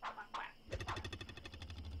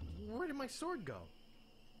 Where did my sword go?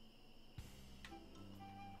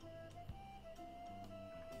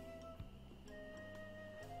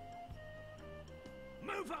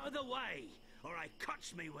 Move out of the way, or I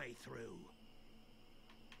cuts me way through.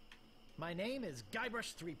 My name is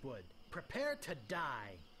Guybrush Threepwood. Prepare to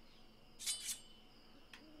die.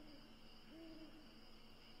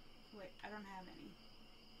 Wait. I don't have any.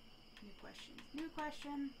 New questions. New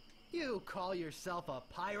question. You call yourself a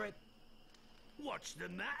pirate? What's the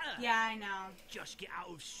matter? Yeah, I know. Just get out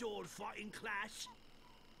of sword fighting class?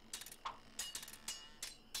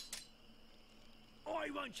 I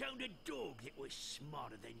once owned a dog that was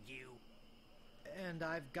smarter than you. And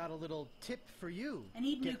I've got a little tip for you. I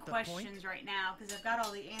need new Get the questions point? right now because I've got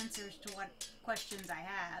all the answers to what questions I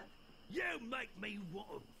have. You make me want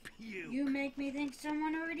to puke. You make me think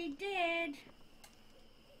someone already did.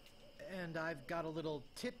 And I've got a little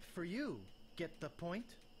tip for you. Get the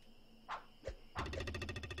point?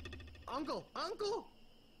 Uncle! Uncle!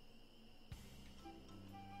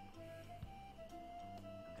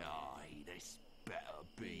 Aye, this better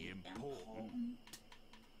be important.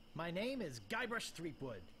 My name is Guybrush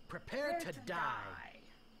Threepwood. Prepare to die.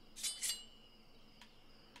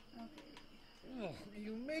 Okay. Oh,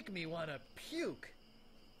 you make me want to puke.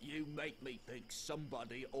 You make me think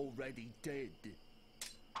somebody already did.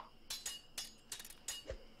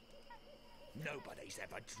 Nobody's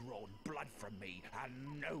ever drawn blood from me,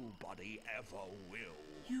 and nobody ever will.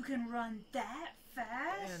 You can run that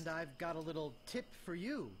fast? And I've got a little tip for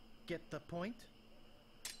you. Get the point?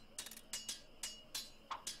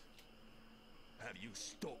 Have you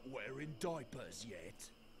stopped wearing diapers yet?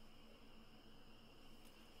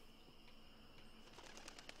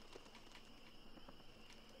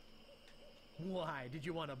 Why, did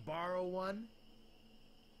you want to borrow one?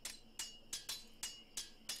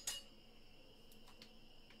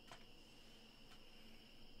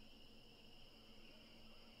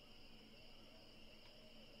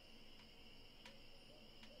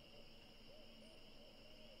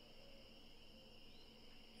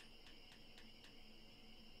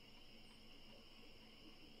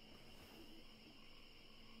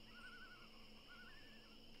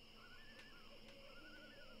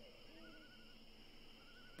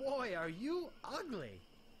 Boy, are you ugly.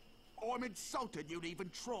 I'm insulted you'd even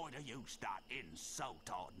try to use that insult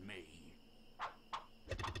on me.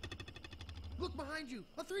 Look behind you!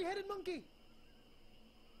 A three-headed monkey!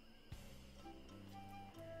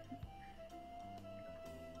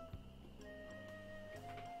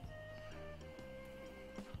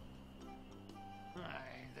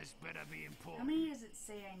 This better be important. How many does it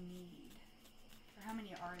say I need? Or how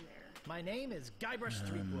many are there? My name is Guybrush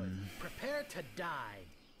Threepwood. Prepare to die.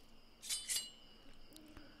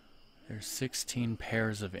 There's 16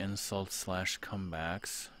 pairs of insults /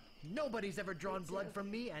 comebacks. Nobody's ever drawn blood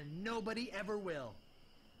from me, and nobody ever will.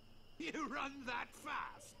 You run that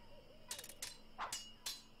fast?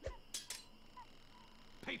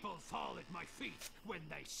 People fall at my feet when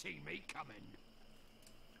they see me coming.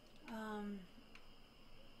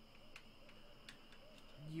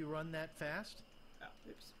 You run that fast? Oh,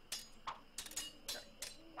 oops.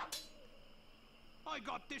 I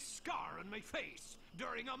got this scar on my face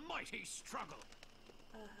during a mighty struggle.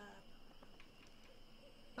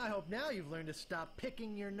 I hope now you've learned to stop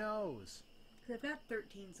picking your nose. Cause I've got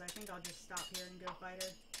 13, so I think I'll just stop here and go fight her.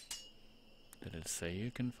 Did it say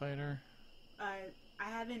you can fight her? I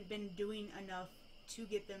haven't been doing enough to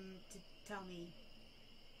get them to tell me.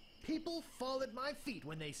 People fall at my feet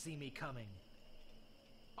when they see me coming.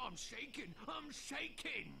 I'm shaking! I'm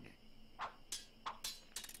shaking!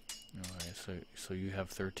 Alright, so you have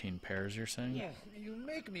 13 pairs, you're saying? Yeah, you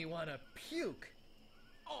make me want to puke.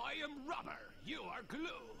 I am rubber. You are glue.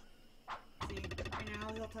 See, right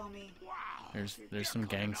now he'll tell me. Wow. There's some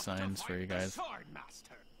gang signs for you guys. Sword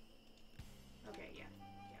master. Okay, yeah.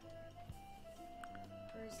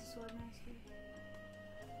 Where's the sword master?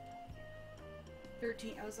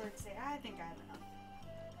 13. I was like to say, I think I have enough.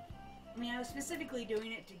 I mean, I was specifically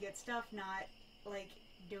doing it to get stuff, not like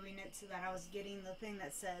doing it so that I was getting the thing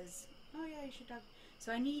that says, "Oh yeah, you should talk."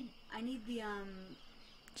 So I need the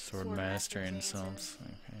Sword master insults.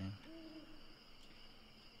 Okay.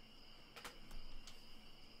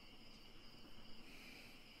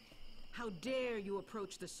 How dare you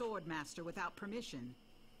approach the sword master without permission?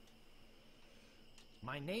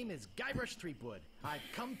 My name is Guybrush Threepwood. I've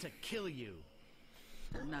come to kill you.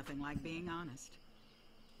 Nothing like being honest.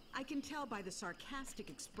 I can tell by the sarcastic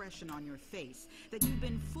expression on your face that you've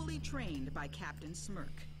been fully trained by Captain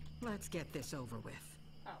Smirk. Let's get this over with.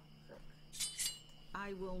 Oh.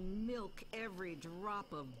 I will milk every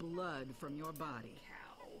drop of blood from your body.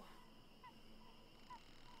 Cow.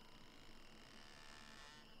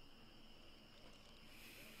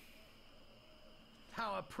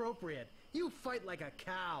 How appropriate. You fight like a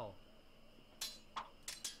cow.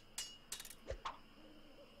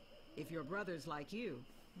 If your brother's like you,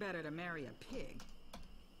 better to marry a pig.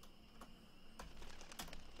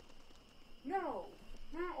 No,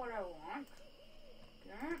 not what I want.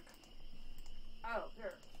 Dark. Oh,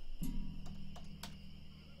 here.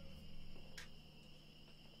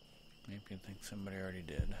 Make me think somebody already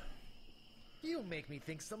did. You make me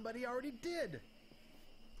think somebody already did.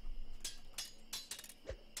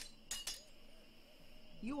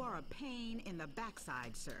 You are a pain in the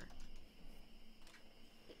backside, sir.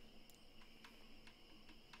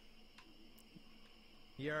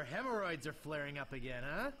 Your hemorrhoids are flaring up again,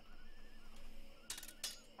 huh?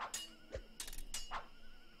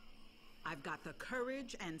 I've got the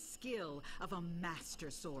courage and skill of a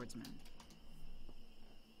master swordsman.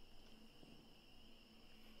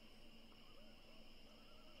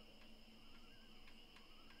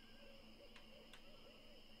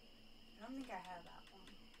 I don't think I have that one.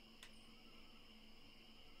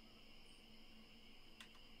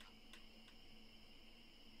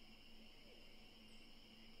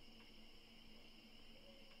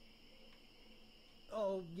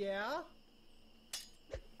 Oh, yeah?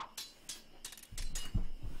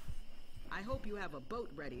 I hope you have a boat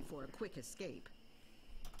ready for a quick escape.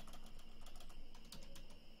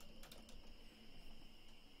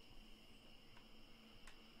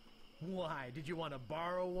 Why? Did you want to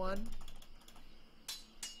borrow one?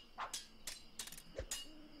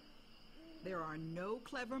 There are no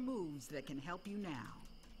clever moves that can help you now.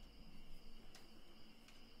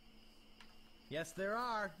 Yes, there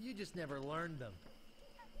are. You just never learned them.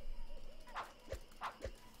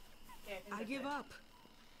 I give up.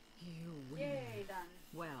 You win. Yay, done.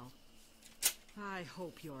 Well, I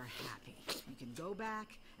hope you're happy. You can go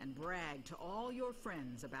back and brag to all your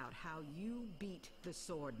friends about how you beat the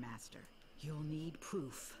Sword Master. You'll need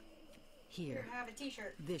proof. Here, have a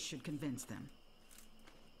t-shirt. This should convince them.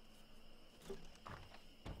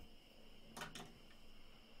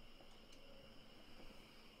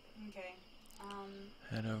 Okay.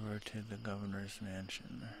 Head over to the governor's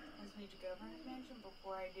mansion. I just need to governor's mansion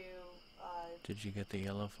before I do, Did you get the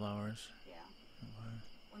yellow flowers? yeah. Okay.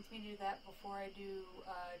 Wants me to do that before I do,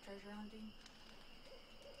 treasure hunting?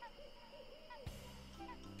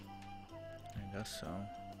 I guess so.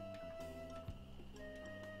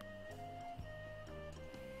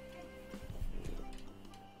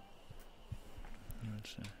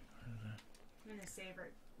 What's that? I'm gonna savor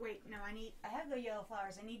it. Wait, no, I have the yellow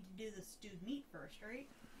flowers. I need to do the stewed meat first, right?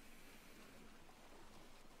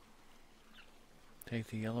 Take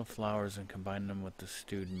the yellow flowers and combine them with the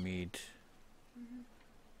stewed meat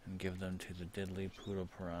and give them to the deadly poodle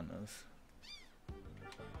piranhas.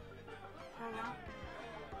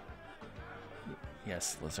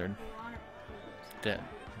 Yes, lizard.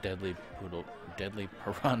 Deadly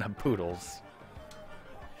piranha poodles.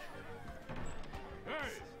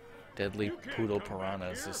 Deadly poodle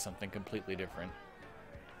piranhas is something completely different.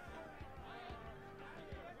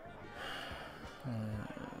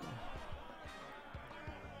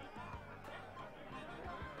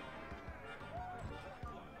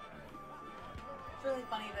 It's really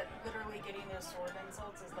funny that literally getting those sword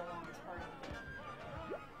insults is the longest part of it.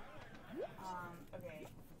 Okay.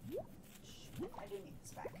 I do need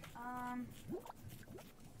this back.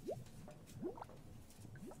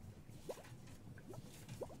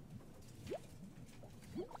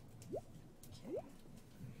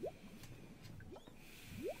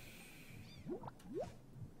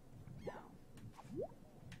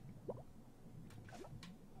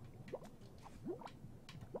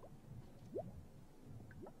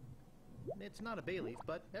 It's not a bay leaf,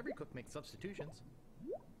 but every cook makes substitutions.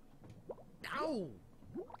 Ow!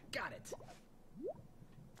 Got it!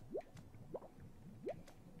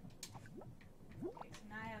 Okay, so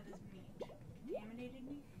now I have this meat. Contaminated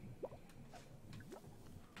meat?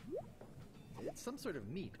 It's some sort of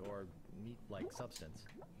meat or meat-like substance.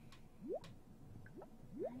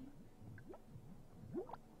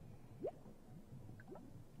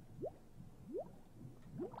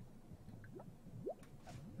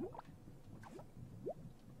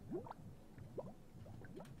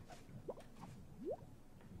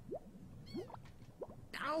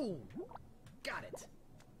 Ow! Got it!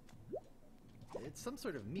 It's some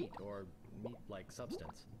sort of meat or meat-like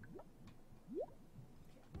substance.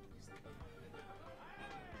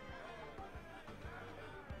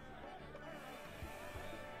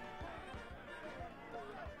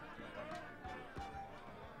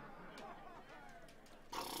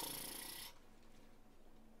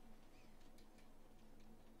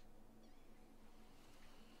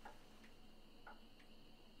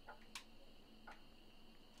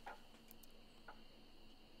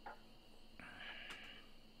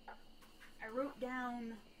 I wrote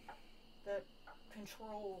down the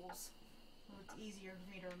controls so it's easier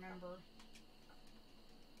for me to remember.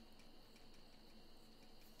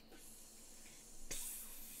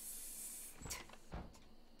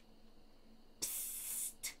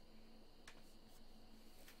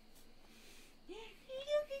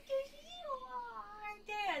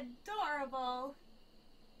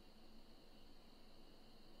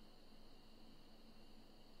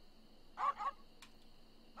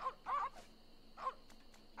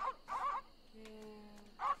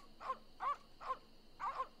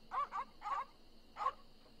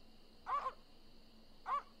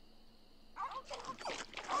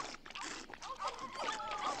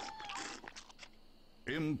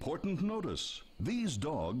 Important notice. These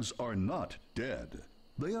dogs are not dead.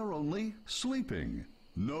 They are only sleeping.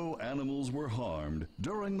 No animals were harmed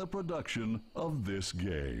during the production of this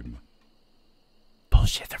game.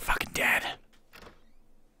 Bullshit, they're fucking dead.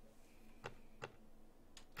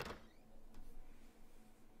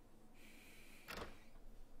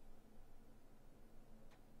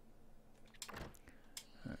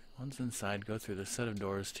 Once inside, go through the set of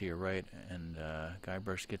doors to your right, and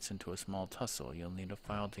Guybrush gets into a small tussle. You'll need a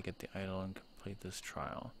file to get the idol and complete this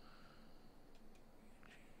trial.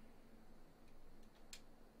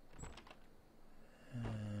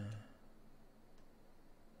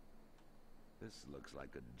 This looks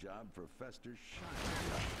like a job for Fester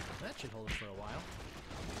Shine. That should hold us for a while.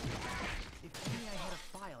 If only I had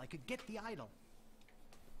a file, I could get the idol.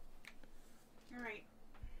 All right.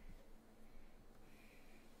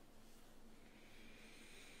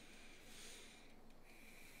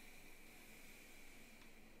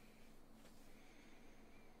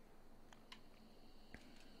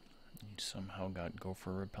 Somehow got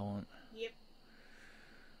gopher repellent. Yep.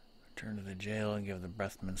 Return to the jail and give the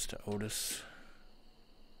breath mints to Otis.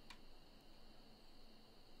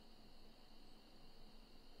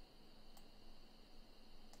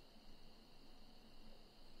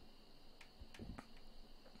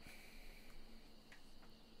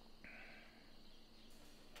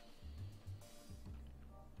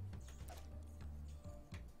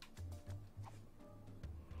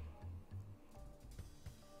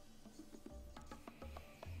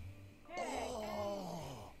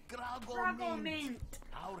 Mint.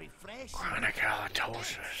 How refreshing. Chronic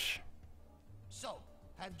halitosis. So,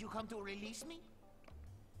 have you come to release me?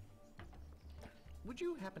 Would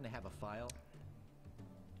you happen to have a file?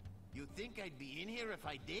 You think I'd be in here if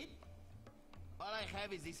I did? All I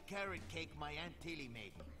have is this carrot cake my Aunt Tilly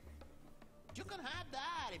made me. You can have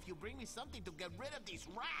that if you bring me something to get rid of these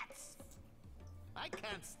rats. I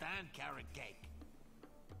can't stand carrot cake.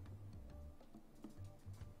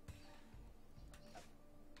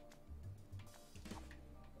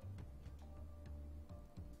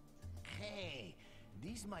 Hey,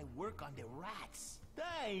 this might work on the rats.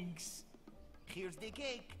 Thanks. Here's the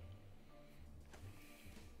cake.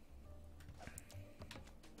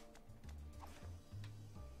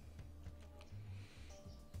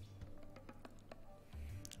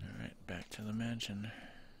 Alright, back to the mansion.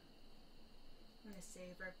 I'm gonna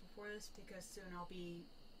save right before this because soon I'll be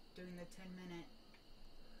doing the 10-minute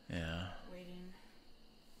waiting.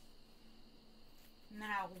 And then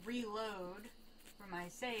I'll reload for my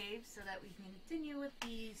save so that we can continue with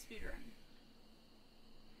the speedrun.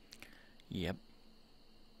 Yep.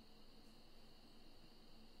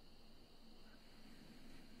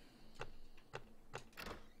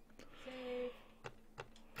 Save.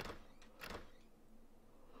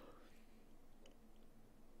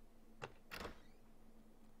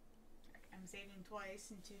 I'm saving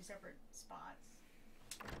twice in 2 separate spots.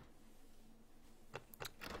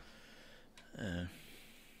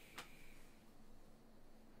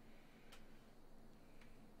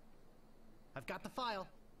 I've got the file.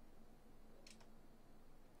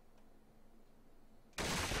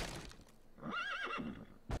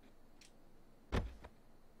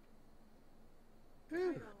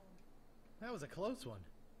 Whew. That was a close one.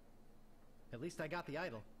 At least I got the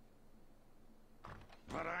idol.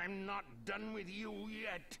 But I'm not done with you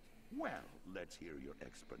yet. Well, let's hear your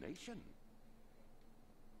explanation.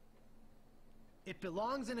 It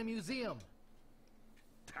belongs in a museum.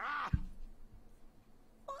 Ah!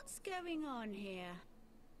 What's going on here?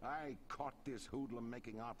 I caught this hoodlum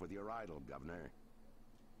making off with your idol, Governor.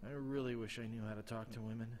 I really wish I knew how to talk to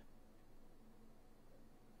women.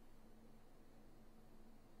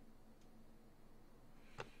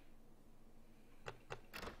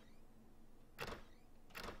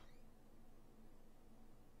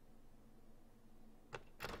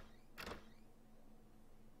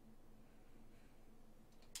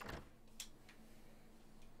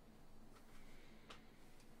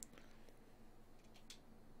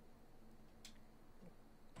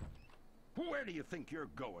 Where do you think you're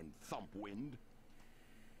going, Thumpwind?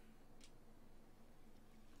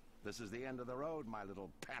 This is the end of the road, my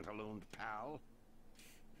little pantalooned pal.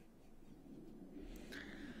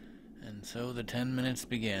 And so the 10 minutes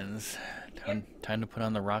begins. Time to put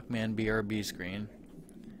on the Rockman BRB screen.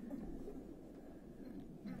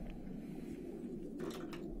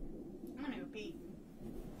 I'm gonna repeat.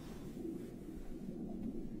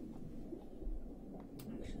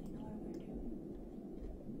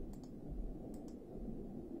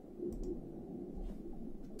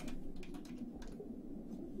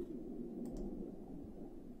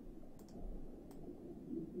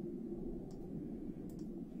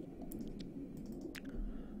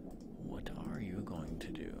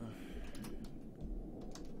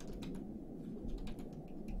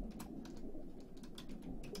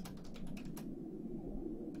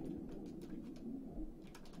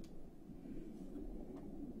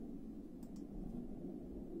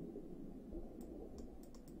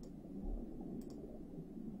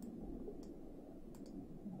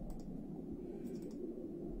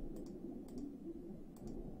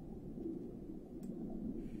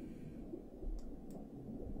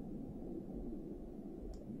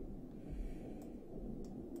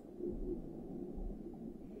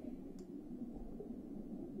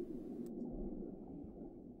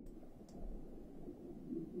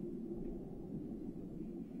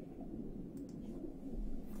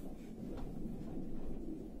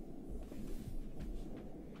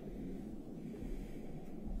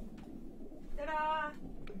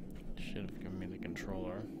 Should have given me the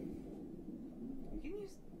controller. You can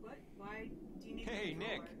use what? Why do you need Hey, a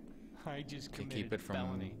Nick. controller? I just To committed keep it from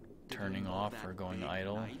felony. turning off or going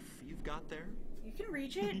idle. Knife you've got there? You can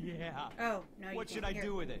reach it? Yeah. Oh, no, you What should can't. I Here.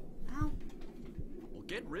 do with it? Oh. Well,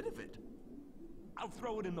 get rid of it. I'll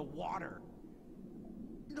throw it in the water.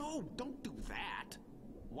 No, don't do that.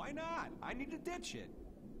 Why not? I need to ditch it.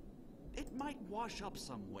 It might wash up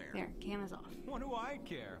somewhere. There, cam is off. What do I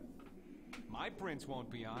care? My prints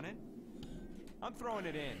won't be on it. I'm throwing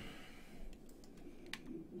it in.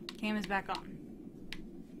 Cam is back on.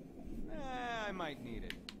 I might need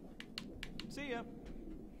it. See ya.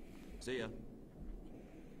 See ya.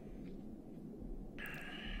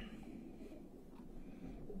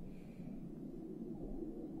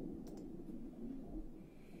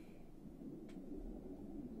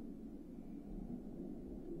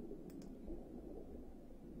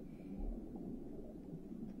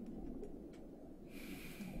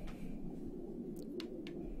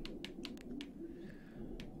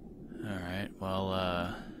 Alright,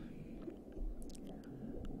 well,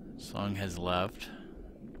 Song has left.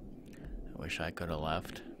 I wish I could have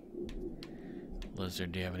left.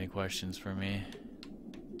 Lizard, do you have any questions for me?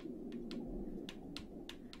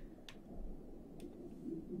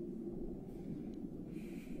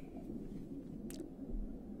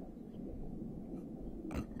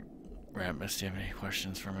 Ratmus, do you have any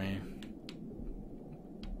questions for me?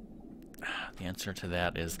 The answer to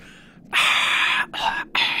that is...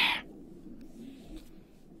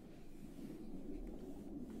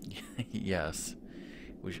 Yes.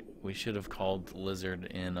 We should have called Lizard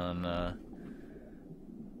in on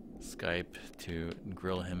Skype to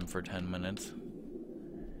grill him for 10 minutes.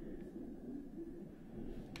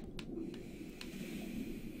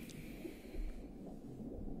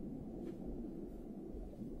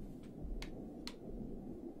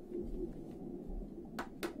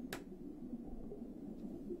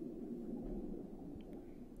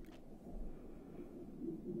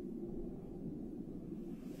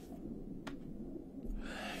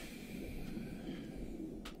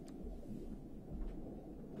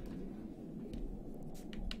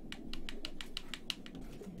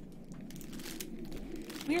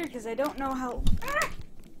 Weird, because I don't know how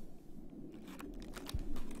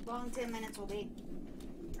long 10 minutes will be.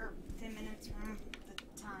 Or 10 minutes from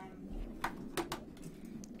the time.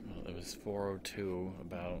 Well, it was 4:02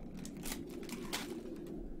 about.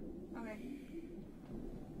 Okay.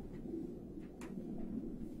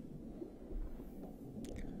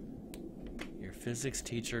 Your physics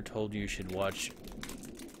teacher told you should watch...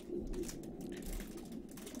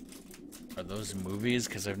 Are those movies?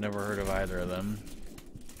 Because I've never heard of either of them.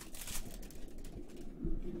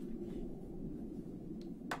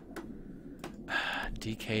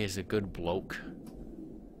 DK is a good bloke.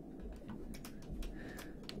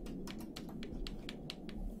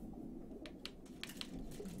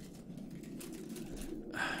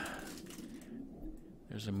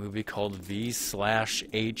 There's a movie called V/H/S.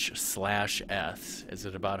 Is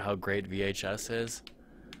it about how great VHS is?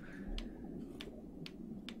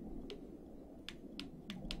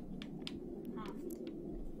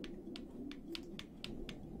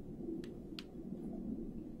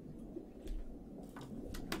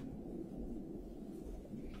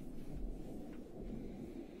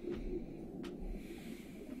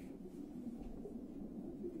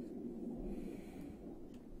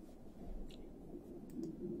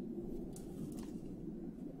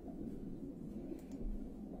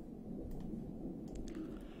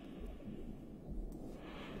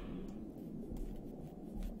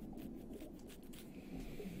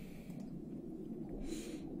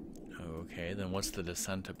 Okay, then what's the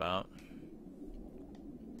descent about?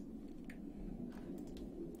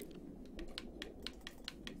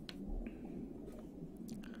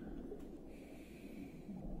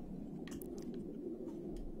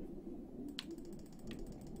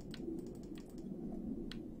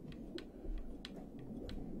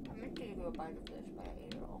 I'm going to go a bite of this, but I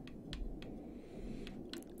ate it all.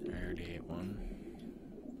 I already ate one.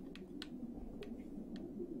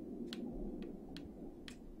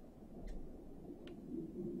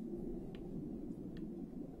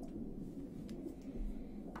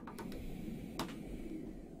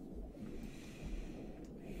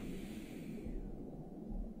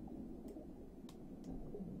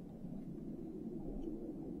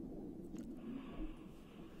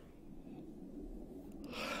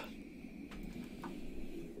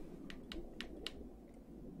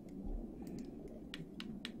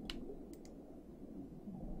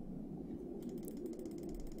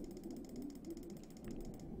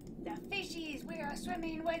 The fishies! We are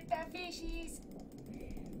swimming with the fishies!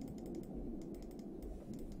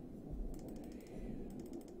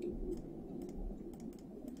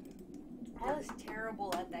 was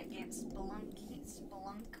terrible at that game. Spelunky.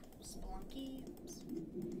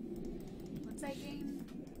 What's that game?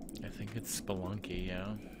 I think it's Spelunky,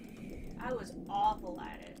 yeah. I was awful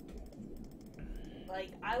at it.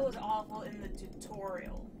 Like, I was awful in the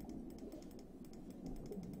tutorial.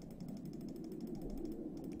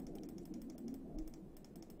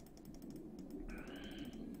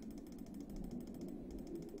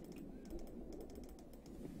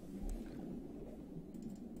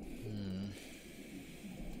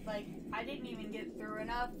 Like, I didn't even get through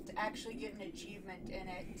enough to actually get an achievement in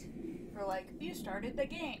it for, like, you started the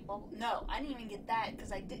game. Well, no, I didn't even get that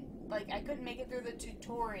because I couldn't make it through the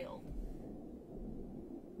tutorial.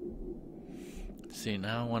 See,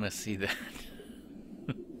 now I want to see that.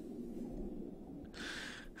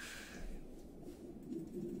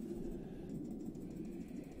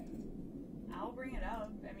 I'll bring it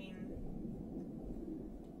up. I mean,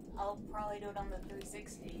 I'll probably do it on the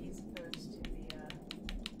 360 as opposed to the,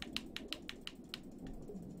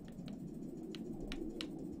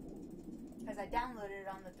 because I downloaded it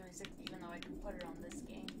on the 360 even though I could put it on this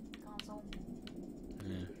game console.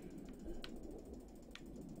 Yeah.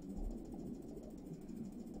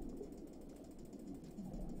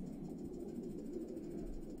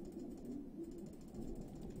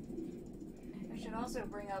 I should also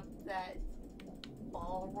bring up that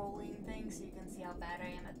ball rolling thing so you can see how bad I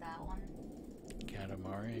am at that one.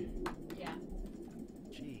 Katamari? Yeah.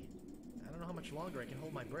 Gee, I don't know how much longer I can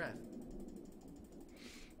hold my breath.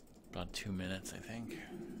 About 2 minutes, I think.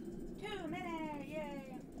 2 minutes,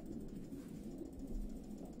 yay!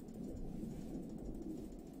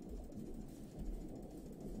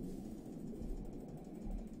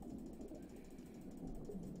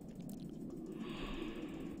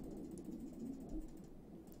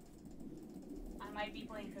 I might be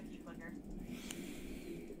playing Cookie Clicker.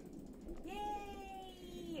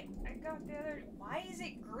 Yay! I got the other. Why is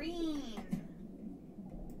it green?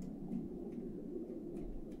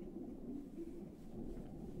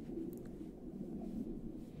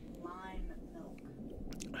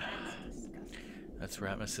 That's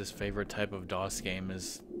Ratmus's favorite type of DOS game,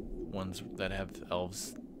 is ones that have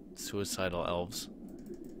elves, suicidal elves.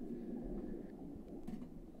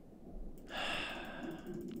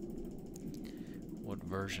 What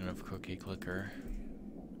version of Cookie Clicker?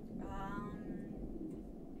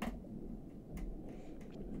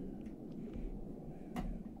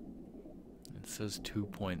 It says 2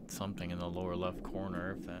 point something in the lower left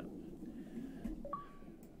corner, if that...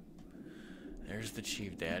 There's the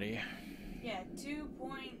Chief Daddy. Yeah, 2.012.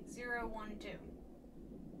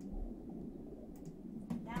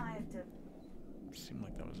 Now I have to... Seemed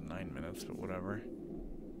like that was 9 minutes, but whatever.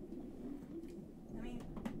 I mean,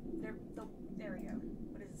 there we go.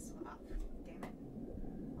 What is this? Oh, damn it.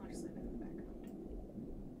 I'll just leave it in the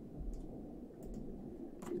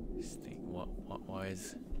background. Stink. Why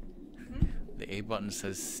is... The A button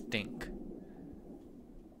says stink.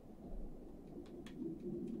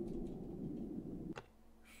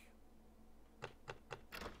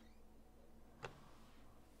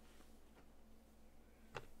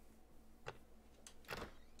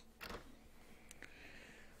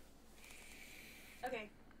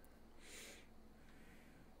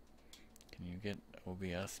 Can you get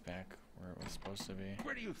OBS back where it was supposed to be?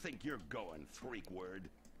 Where do you think you're going, freakword?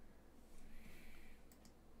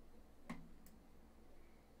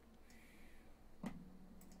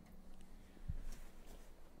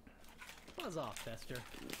 Buzz off, Fester.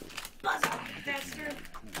 Buzz off, Fester!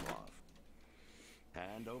 Cool off.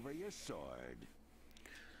 Hand over your sword.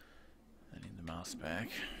 I need the mouse back.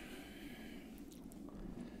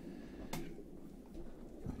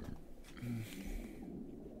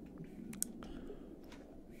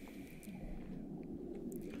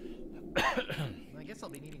 I guess I'll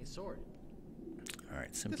be needing a sword.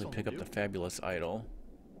 Alright, simply pick up the fabulous idol.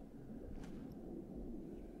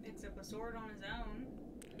 Picks up a sword on his own.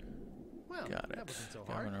 Well, Got it. that wasn't so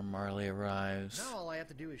hard. Governor Marley arrives. Now all I have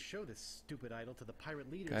to do is show this stupid idol to the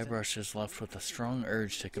pirate leaders. Guybrush is left with a strong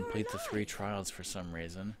urge to complete the 3 trials for some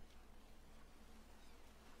reason.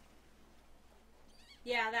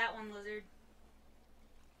 Yeah, that one, Lizard.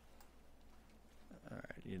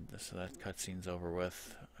 Alright, so that cutscene's over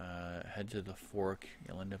with. Head to the fork.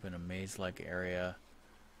 You'll end up in a maze-like area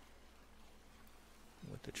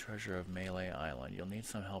with the treasure of Melee Island. You'll need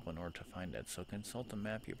some help in order to find it, so consult the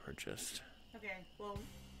map you purchased. Okay, well,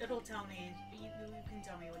 it'll tell me. You can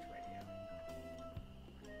tell me which way to go.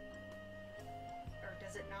 Or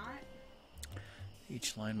does it not?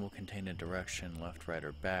 Each line will contain a direction, left, right,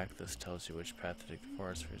 or back. This tells you which path to take the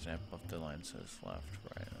forest. For example, if the line says left,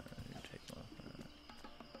 right, you take left.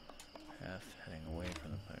 path heading away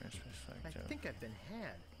from the player's perspective. I think I've been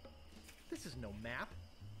had. This is no map.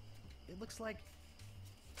 It looks like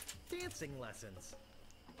dancing lessons.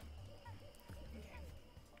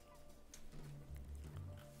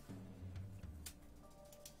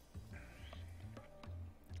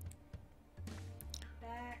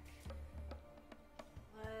 Back,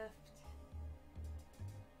 left,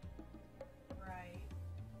 right,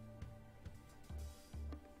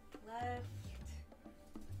 left,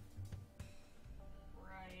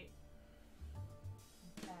 right,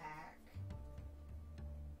 back,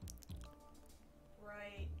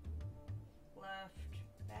 right, left,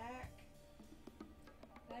 back,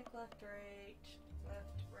 back, left,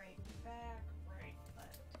 right, back, right,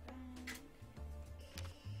 left, back.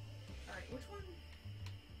 Alright, which one?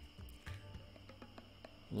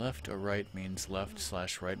 Left or right means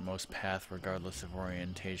left/rightmost path regardless of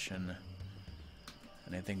orientation.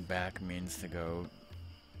 Anything back means to go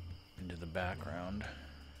into the background.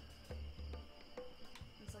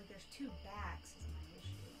 It's like there's two backs is my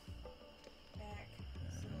issue. Back,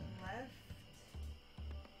 so left.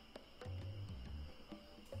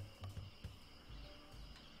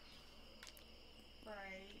 Right.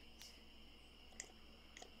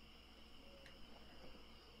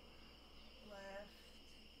 Left.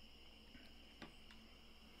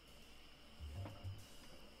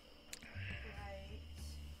 Right.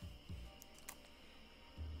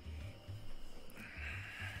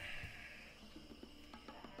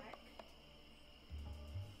 Back.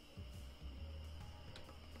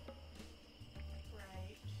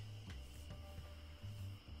 Right.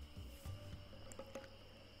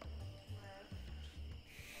 Left.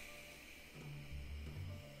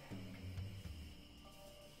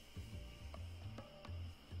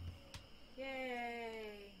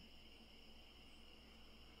 Yay!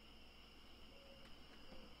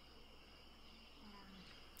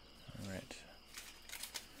 Alright.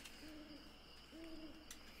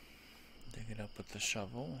 Dig it up with the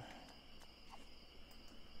shovel.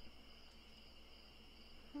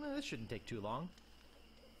 Well, this shouldn't take too long.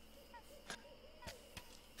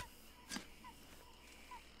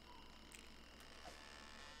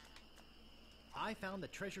 I found the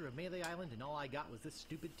treasure of Melee Island and all I got was this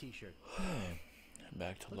stupid t-shirt.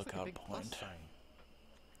 Back to Looks like a Lookout big plus Point. sign.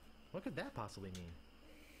 What could that possibly mean?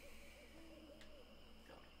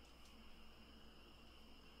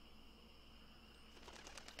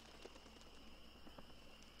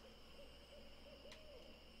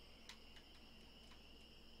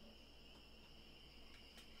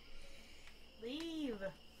 Leave.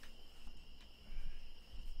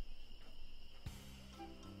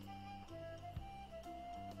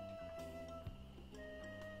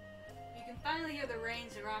 You can finally hear the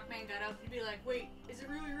rains and Rockman got up. You'd be like, wait, is it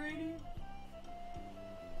really raining?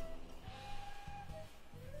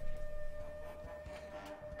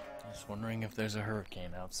 Just wondering if there's a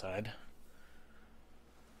hurricane outside.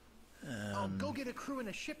 I'll go get a crew in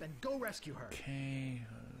a ship and go rescue her. Okay,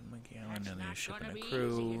 Monkey Island and the ship and gonna a be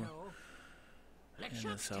crew. easy, you know. And the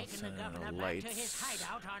Let's South taking the Side governor and the back to his lights.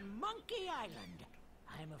 hideout on Monkey Island.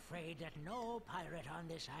 I'm afraid that no pirate on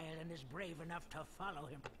this island is brave enough to follow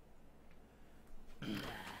him.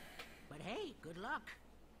 But hey, good luck.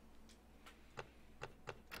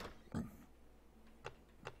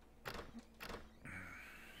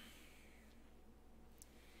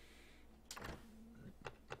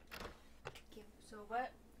 So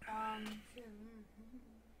what?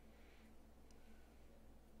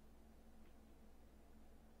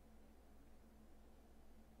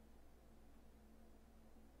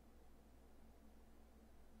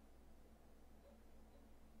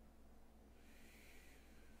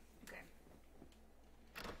 Okay.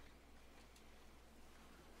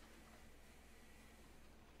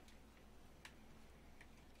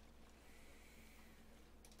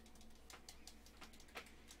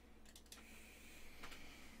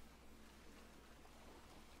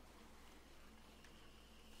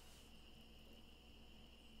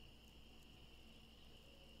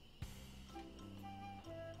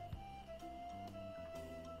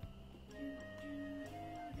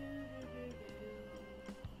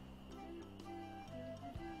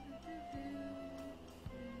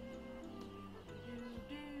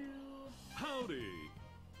 Howdy!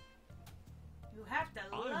 You have to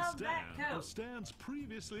I'm love Stan that coat. of Stan's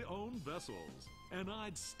previously owned vessels, and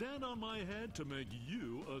I'd stand on my head to make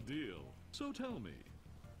you a deal. So tell me,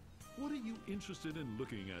 what are you interested in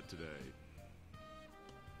looking at today?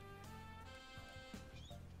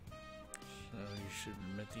 So you should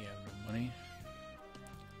admit you have no money.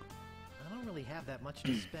 I don't really have that much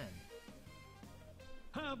to spend.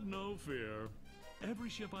 Have no fear. Every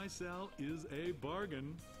ship I sell is a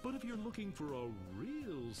bargain. But if you're looking for a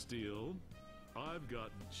real steal, I've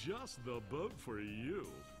got just the boat for you.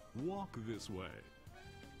 Walk this way.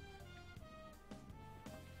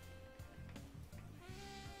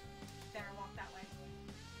 Better walk that way.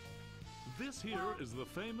 This here is the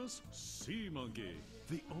famous Sea Monkey,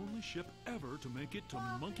 the only ship ever to make it to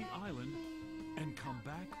Monkey Island and come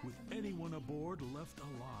back with anyone aboard left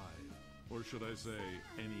alive. Or should I say,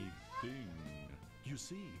 anything. You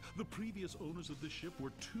see, the previous owners of the ship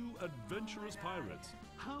were two adventurous pirates.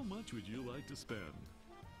 How much would you like to spend?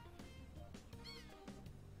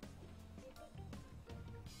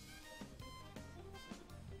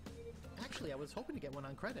 Actually, I was hoping to get one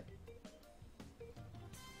on credit.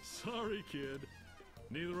 Sorry, kid.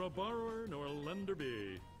 Neither a borrower nor a lender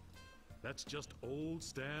be. That's just old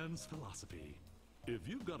Stan's philosophy. If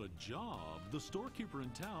you've got a job, the storekeeper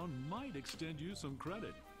in town might extend you some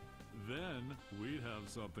credit. Then we'd have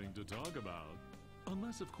something to talk about.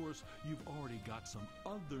 Unless, of course, you've already got some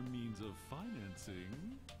other means of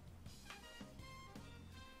financing.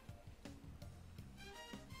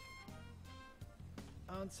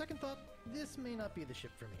 On second thought, this may not be the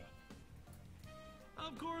ship for me.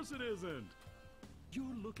 Of course it isn't.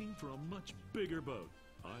 You're looking for a much bigger boat,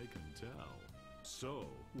 I can tell. So,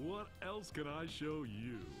 what else can I show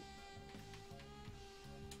you?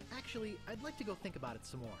 Actually, I'd like to go think about it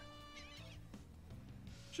some more.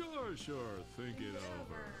 Sure, think it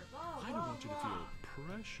over. I don't want you to feel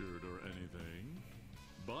pressured or anything.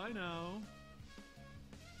 Bye now.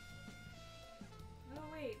 Oh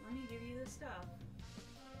wait, let me give you the stuff.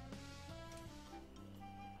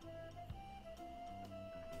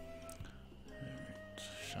 Alright,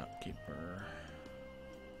 shopkeeper.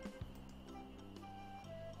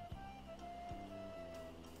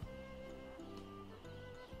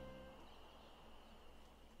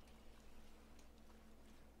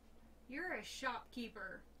 You're a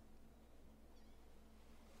shopkeeper.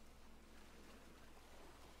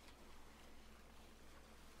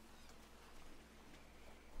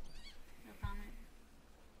 No comment.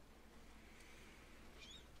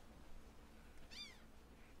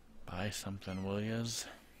 Buy something, will yas?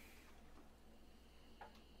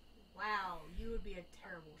 Wow, you would be a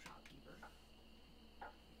terrible shopkeeper.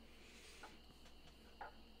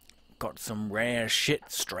 Got some rare shit,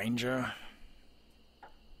 stranger.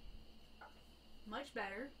 Much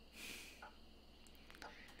better.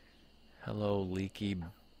 Hello, leaky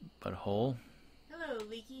butthole. Hello,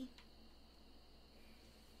 Leaky.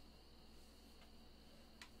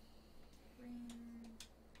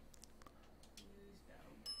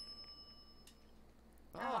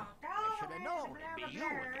 Oh, I should have known it'd be you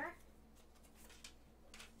again.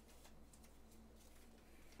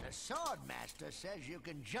 The Swordmaster says you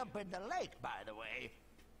can jump in the lake, by the way.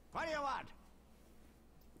 What do you want?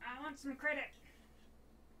 I want some credit.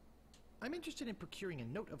 I'm interested in procuring a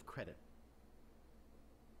note of credit.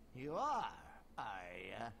 You are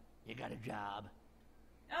you? You got a job?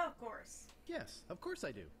 Of course. Yes, of course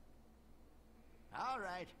I do. All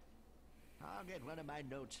right. I'll get one of my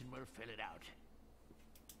notes and we'll fill it out.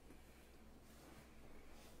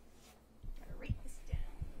 Gotta write this down.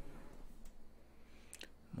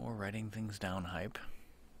 More writing things down hype.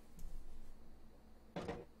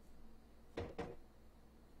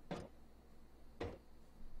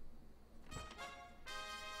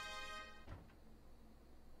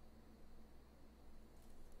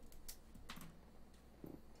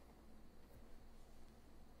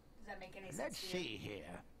 Let's see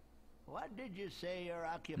here. What did you say your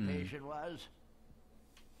occupation was?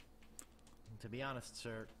 To be honest,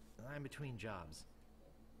 sir, I'm between jobs.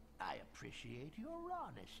 I appreciate your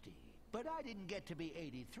honesty, but I didn't get to be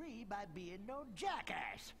 83 by being no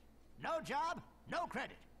jackass. No job, no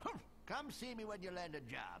credit. Come see me when you land a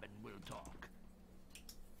job and we'll talk.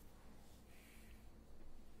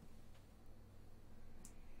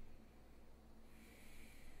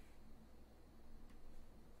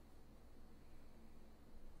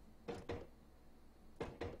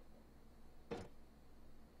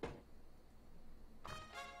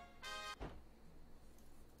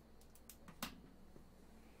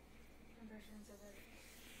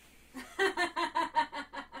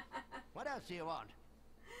 What else do you want?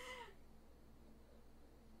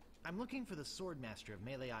 I'm looking for the Swordmaster of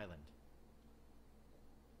Melee Island.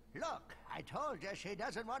 Look, I told you she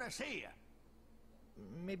doesn't want to see you.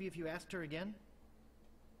 Maybe if you asked her again?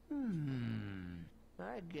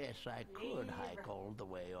 I guess I could hike all the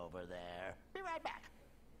way over there. Be right back.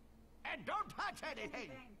 And don't touch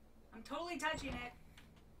anything! I'm totally touching it.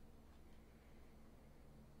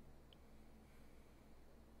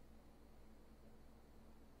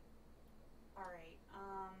 Alright.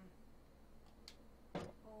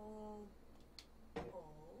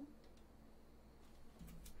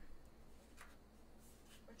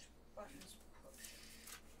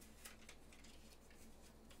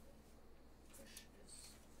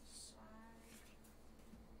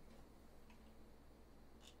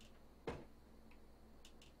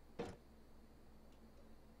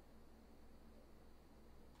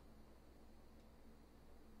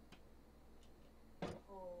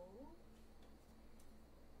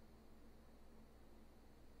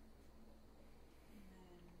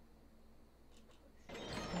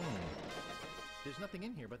 nothing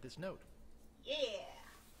in here but this note. Yeah.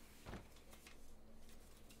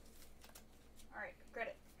 Alright,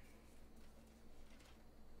 credit.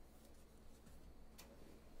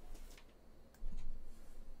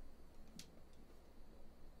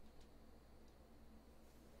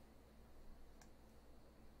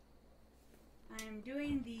 I'm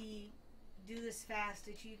doing the do this fast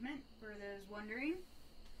achievement for those wondering.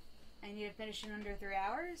 I need to finish in under 3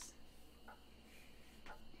 hours.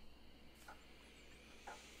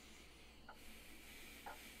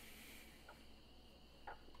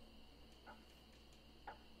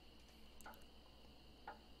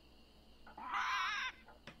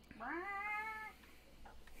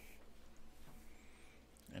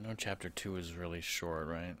 I know chapter 2 is really short,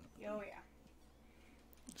 right? Oh yeah.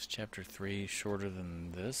 Is chapter 3 shorter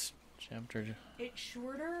than this chapter? It's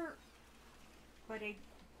shorter, but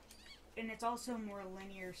and it's also more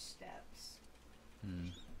linear steps.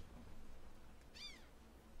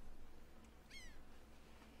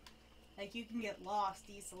 Like, you can get lost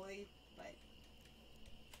easily, but...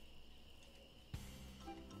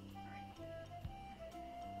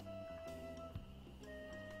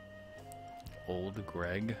 Old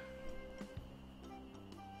Greg?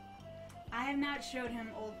 I have not showed him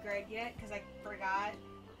Old Greg yet, because I forgot.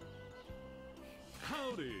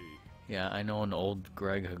 Howdy! Yeah, I know an old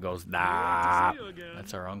Greg who goes, nah.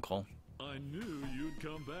 That's our uncle. I knew you'd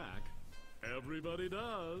come back. Everybody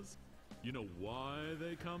does. You know why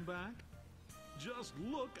they come back? Just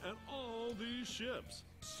look at all these ships.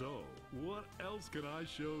 So, what else can I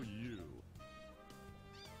show you?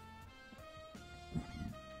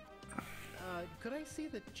 Could I see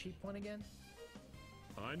the cheap one again?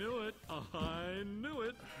 I knew it. I knew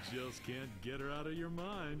it. Just can't get her out of your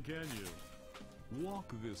mind, can you?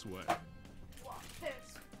 Walk this way. Walk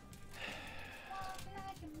this. Walk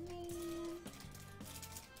like a man.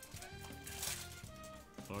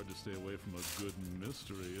 Hard to stay away from a good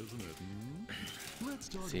mystery, isn't it? Let's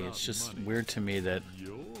talk See, about it's just money. weird to me that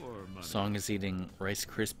Your money. Song is eating Rice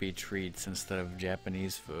Krispie treats instead of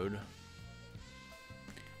Japanese food.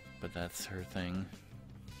 But that's her thing.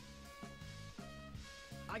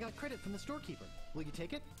 I got credit from the storekeeper. Will you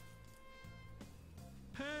take it?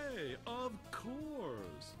 Hey, of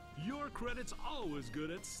course! Your credit's always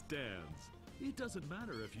good at stands. It doesn't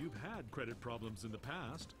matter if you've had credit problems in the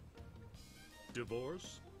past.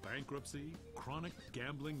 Divorce, bankruptcy, chronic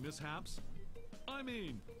gambling mishaps. I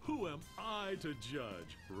mean, who am I to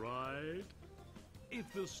judge, right? If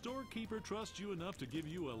the storekeeper trusts you enough to give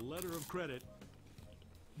you a letter of credit,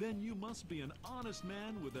 then you must be an honest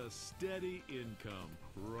man with a steady income,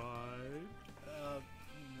 right?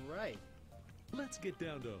 Right. Let's get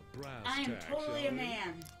down to brass I am tacks, totally shall a we?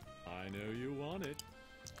 man. I know you want it.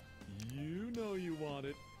 You know you want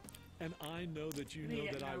it. And I know that you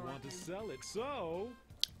know that I want to sell it, so...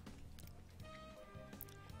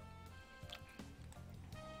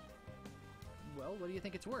 Well, what do you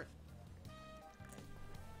think it's worth?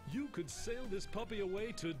 You could sail this puppy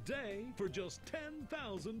away today for just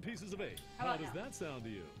 10,000 pieces of 8. How does that sound to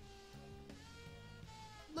you?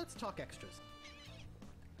 Let's talk extras.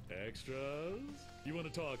 Extras? You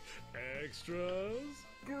want to talk extras?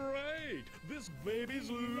 Great! This baby's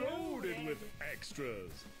loaded with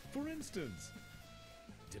extras. For instance,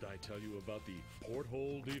 did I tell you about the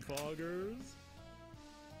porthole defoggers?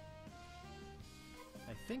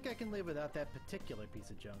 I think I can live without that particular piece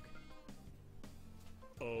of junk.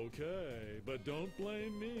 Okay, but don't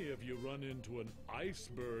blame me if you run into an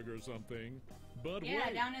iceberg or something. But Yeah,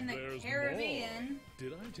 wait, down in the there's Caribbean. more.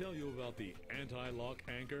 Did I tell you about the anti-lock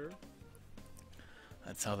anchor?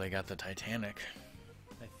 That's how they got the Titanic.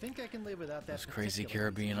 I think I can live without that Those crazy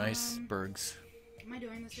particular Caribbean piece of icebergs. Am I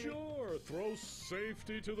doing this right? Sure, throw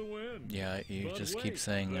safety to the wind. Yeah, you But just wait, keep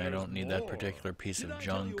saying I there's don't need that more. particular piece Did of I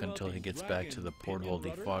tell you junk about until the he gets back to the dragon porthole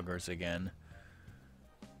pinion rudder? defoggers again.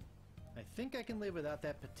 I think I can live without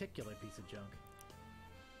that particular piece of junk.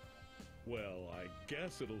 Well, I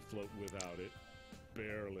guess it'll float without it.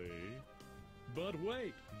 Barely. But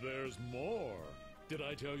wait, there's more. Did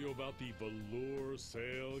I tell you about the velour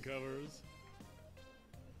sail covers?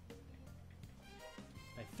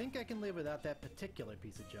 I think I can live without that particular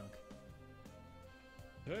piece of junk.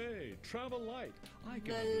 Hey, travel light. I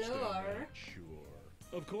can Velour. understand that,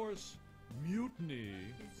 sure. Of course, mutiny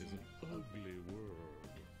is an ugly word.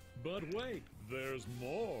 But wait, there's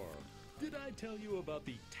more. Did I tell you about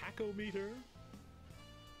the tachometer?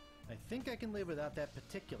 I think I can live without that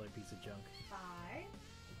particular piece of junk.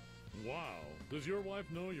 5. Wow, does your wife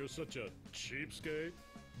know you're such a cheapskate?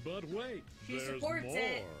 But wait, She there's supports more.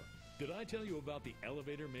 it. Did I tell you about the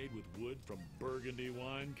elevator made with wood from Burgundy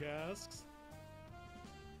wine casks?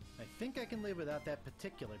 I I think I can live without that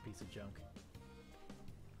particular piece of junk.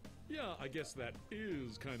 Yeah, I guess that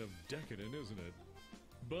is kind of decadent, isn't it?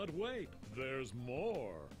 But wait, there's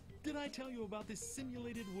more. Did I tell you about this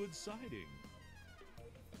simulated wood siding?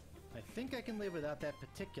 I think I can live without that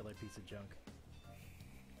particular piece of junk.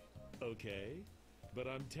 Okay, but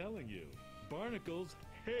I'm telling you, barnacles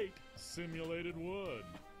hate simulated wood.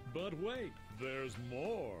 But wait, there's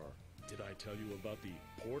more. Did I tell you about the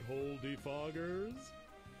porthole defoggers?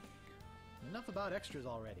 Enough about extras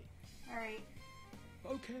already. Alright.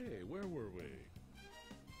 Okay, where were we?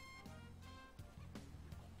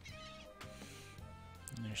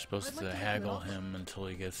 You're supposed to haggle him until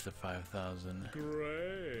he gets to 5,000.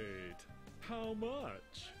 Great. How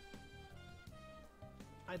much?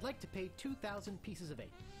 I'd like to pay 2,000 pieces of 8.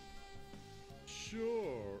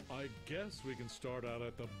 Sure, I guess we can start out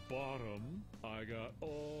at the bottom. I got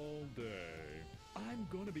all day. I'm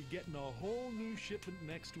going to be getting a whole new shipment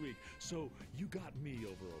next week, so you got me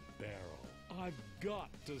over a barrel. I've got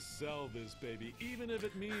to sell this baby, even if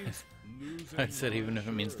it means losing I said even if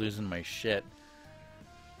it means losing my shit.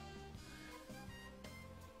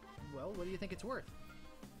 Well, what do you think it's worth?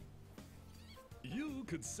 You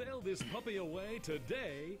could sell this puppy away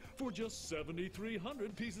today for just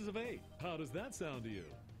 7,300 pieces of 8. How does that sound to you?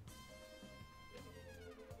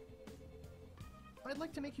 I'd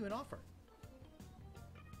like to make you an offer.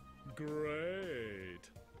 Great.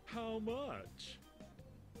 How much?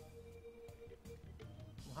 Well,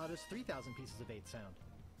 how does 3,000 pieces of 8 sound?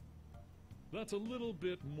 That's a little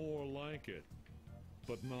bit more like it,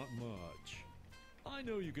 but not much. I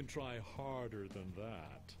know you can try harder than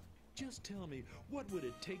that. Just tell me, what would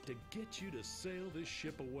it take to get you to sail this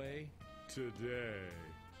ship away today?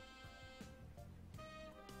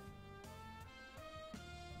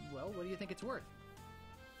 Well, what do you think it's worth?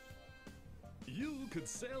 You could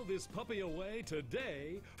sail this puppy away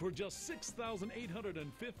today for just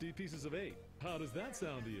 6,850 pieces of 8. How does that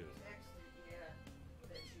sound to you?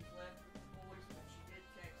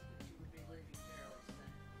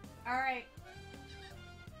 Alright.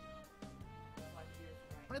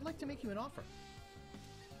 I'd like to make you an offer.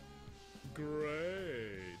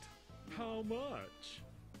 Great. How much?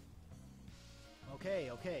 Okay,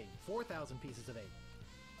 4,000 pieces of 8.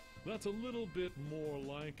 That's a little bit more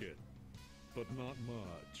like it, but not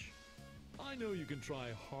much. I know you can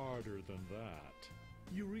try harder than that.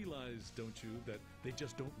 You realize, don't you, that they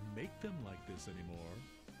just don't make them like this anymore?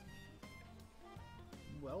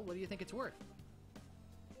 Well, what do you think it's worth?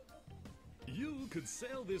 You could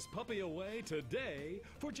sail this puppy away today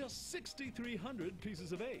for just 6,300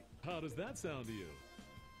 pieces of 8. How does that sound to you?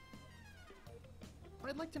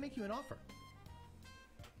 I'd like to make you an offer.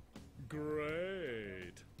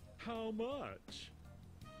 Great. How much?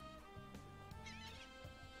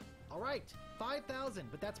 All right, 5,000,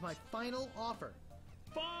 but that's my final offer.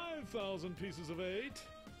 5,000 pieces of 8?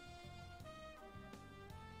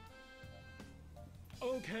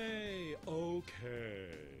 Okay.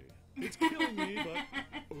 It's killing me, but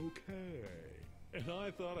okay. And I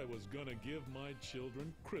thought I was gonna give my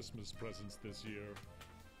children Christmas presents this year.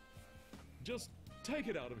 Just take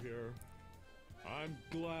it out of here. I'm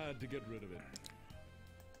glad to get rid of it.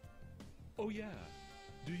 Oh yeah,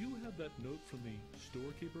 do you have that note from the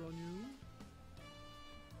storekeeper on you?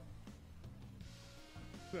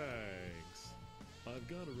 Thanks. I've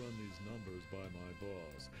got to run these numbers by my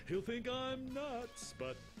boss. He'll think I'm nuts,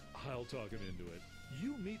 but I'll talk him into it.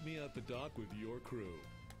 You meet me at the dock with your crew.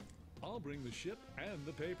 I'll bring the ship and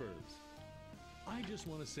the papers. I just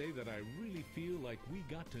want to say that I really feel like we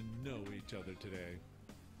got to know each other today.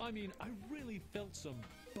 I mean, I really felt some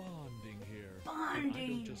bonding here. Bonding! And I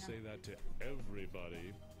don't just say that to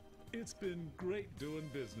everybody. It's been great doing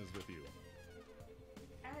business with you.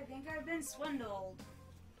 I think I've been swindled.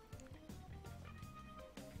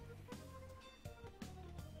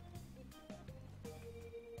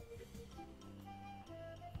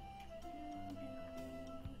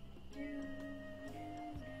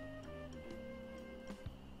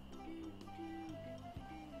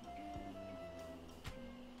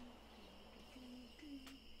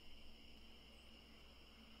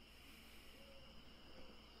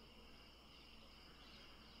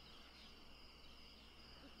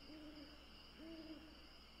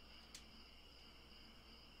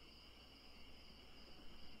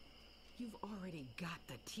 You've already got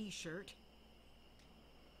the t-shirt.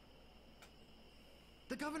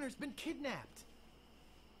 The governor's been kidnapped.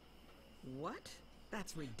 What?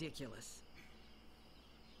 That's ridiculous.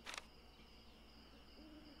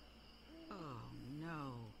 Oh,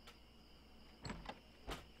 no.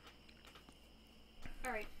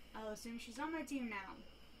 Alright, I'll assume she's on my team now.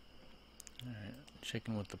 Alright,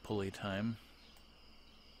 chicken with the pulley time.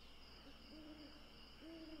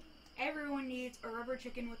 Everyone needs a rubber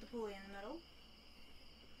chicken with the pulley in the middle.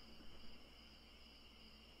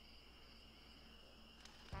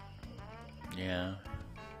 Yeah.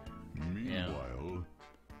 Meanwhile,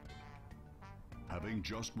 having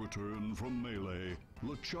just returned from Melee,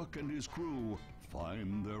 LeChuck and his crew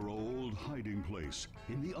find their old hiding place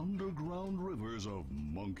in the underground rivers of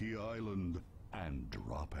Monkey Island and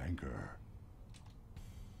drop anchor.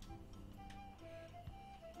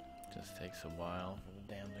 Just takes a while for the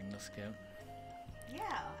damn thing to skip. Yeah,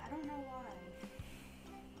 I don't know why.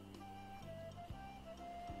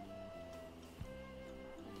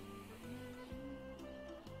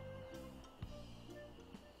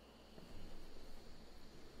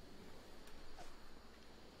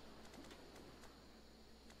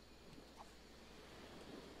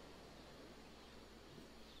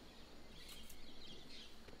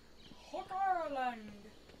 Hook Island!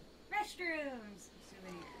 Restrooms!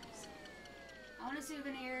 Souvenirs. I want a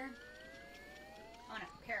souvenir. I want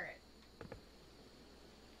a parrot.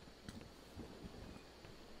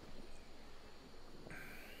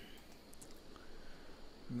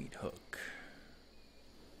 Meat hook.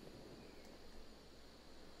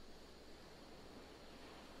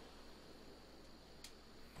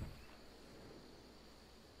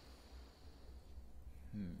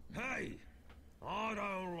 Hey! I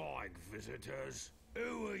don't like visitors.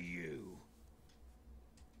 Who are you?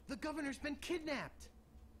 The governor's been kidnapped.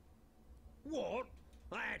 What?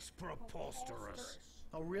 That's preposterous.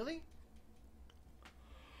 Oh, really?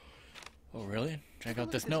 Oh, really? Check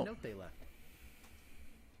out this This note. note they left.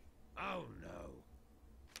 Oh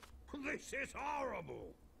no. This is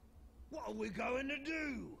horrible. What are we going to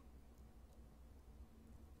do?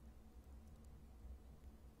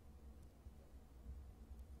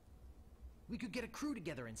 We could get a crew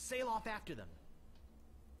together and sail off after them.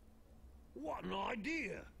 What an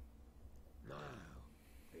idea. Now,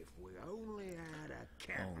 if we only had a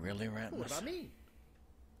cat. Oh, really, Ratmus? What about me?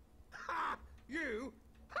 Ha! You?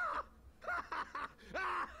 Ha!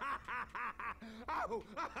 Oh!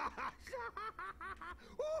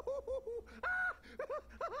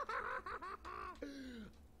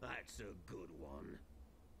 That's a good one.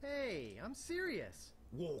 Hey, I'm serious.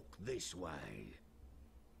 Walk this way.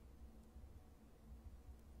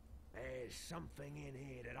 There's something in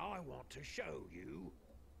here that I want to show you.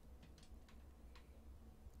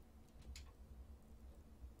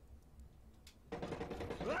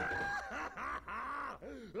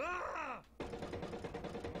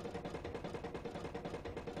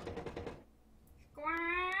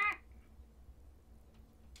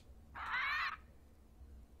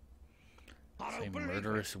 Say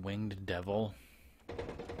murderous winged devil.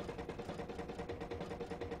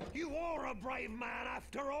 You are a brave man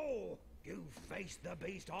after all. You faced the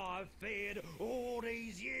beast I've feared all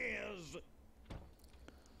these years.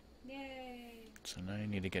 Yay. So now you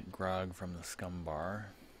need to get grog from the scum bar.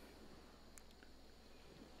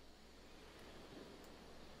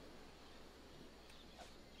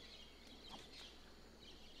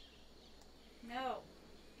 No.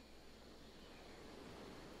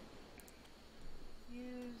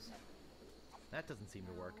 Use. That doesn't seem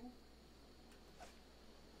to work.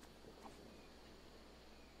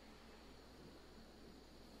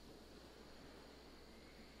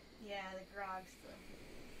 Yeah, the grog's the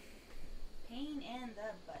pain in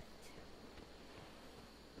the butt.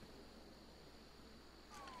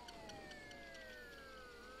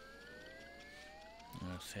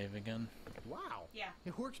 Save again. Wow. Yeah.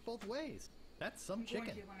 It works both ways. That's some I'm chicken.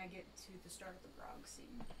 going to when I get to the start of the grog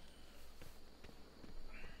scene.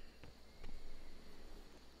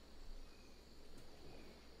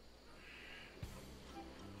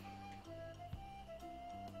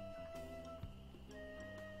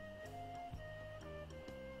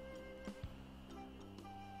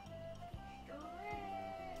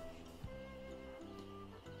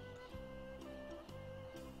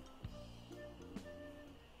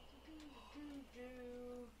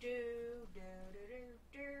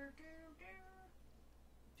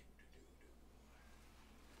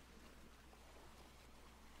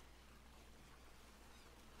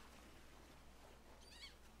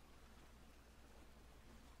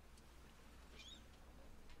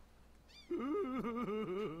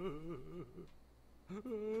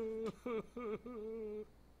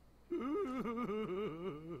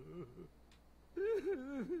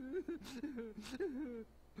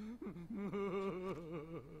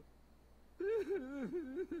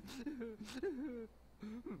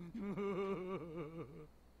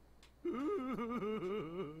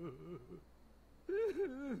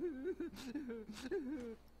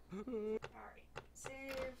 Alright,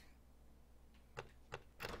 save.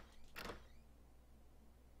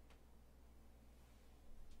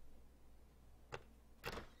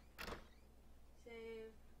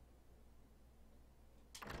 Save.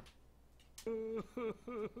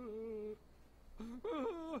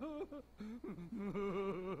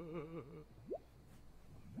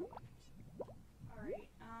 Alright,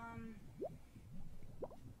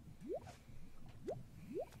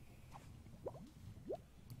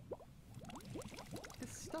 This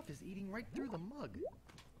stuff is eating right through the mug.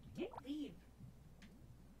 yeah, leave.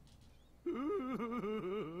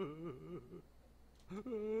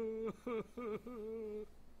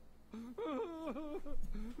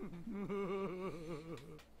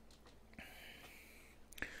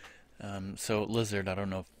 So Lizard, I don't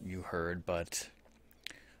know if you heard, but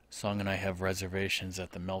Song and I have reservations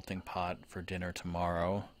at the Melting Pot for dinner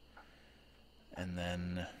tomorrow. And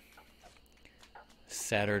then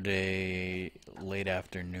Saturday late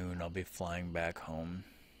afternoon I'll be flying back home.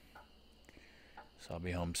 So I'll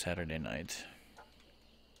be home Saturday night.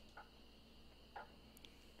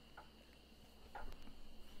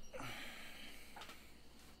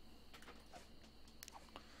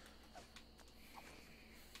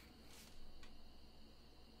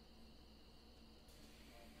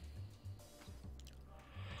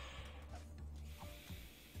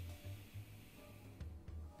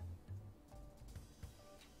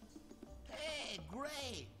 Hey,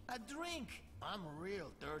 Gray, a drink. I'm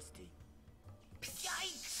real thirsty.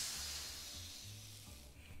 Yikes!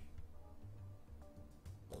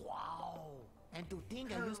 Wow. And to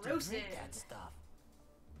think I used to drink that stuff.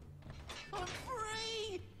 I'm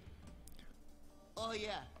free! Oh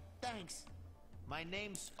yeah, thanks. My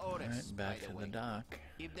name's Otis. Alright, back to the dock.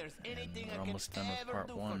 If there's anything We're I almost can done with ever part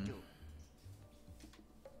do 1. for you.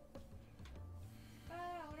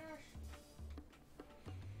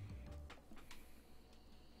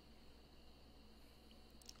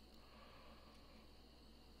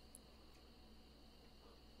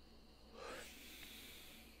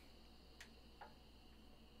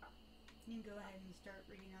 You can go ahead and start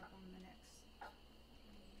reading up on the next.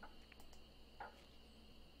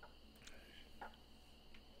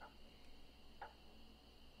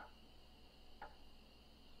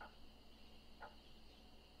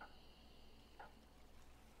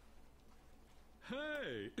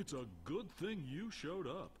 Hey, it's a good thing you showed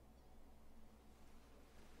up.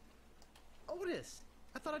 Otis,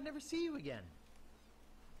 I thought I'd never see you again.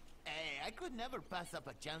 Hey, I could never pass up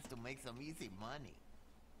a chance to make some easy money.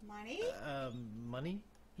 Money? Money?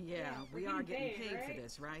 Yeah, we are getting paid for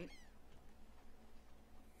this, right?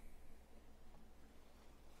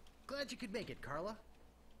 Glad you could make it, Carla.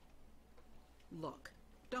 Look,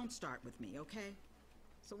 don't start with me, okay?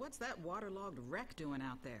 So what's that waterlogged wreck doing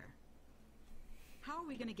out there? How are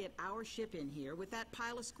we gonna get our ship in here with that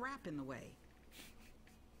pile of scrap in the way?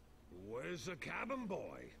 Where's the cabin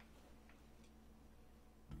boy?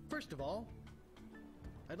 First of all,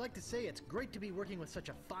 I'd like to say it's great to be working with such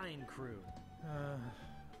a fine crew.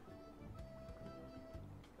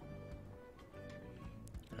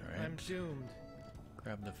 Alright. I'm doomed.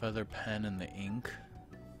 Grab the feather pen and the ink.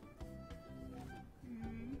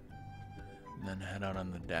 And then head out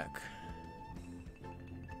on the deck.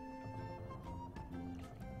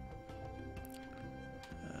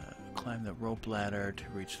 Climb the rope ladder to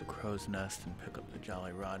reach the crow's nest and pick up the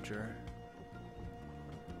Jolly Roger.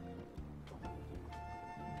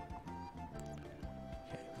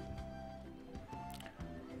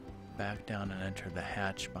 Back down and enter the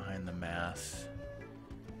hatch behind the mast.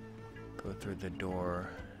 Go through the door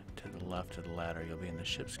to the left of the ladder. You'll be in the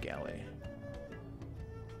ship's galley.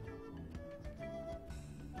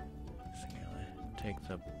 Take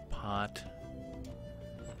the pot.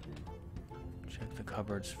 Check the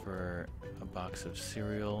cupboards for a box of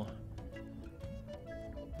cereal.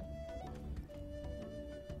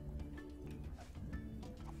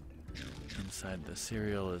 Inside the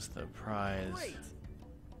cereal is the prize. Great!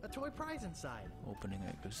 A toy prize inside. Opening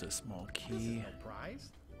it gives a small This key. isn't a prize.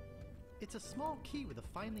 It's a small key with a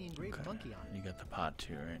finely engraved monkey on it. You got the pot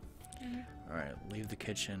too, right? Alright, leave the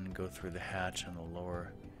kitchen, go through the hatch on the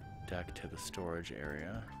lower deck to the storage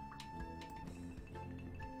area.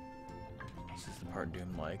 This is the part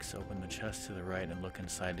Doom likes. Open the chest to the right and look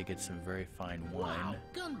inside to get some very fine wine. Wow,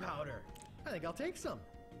 gunpowder! I think I'll take some.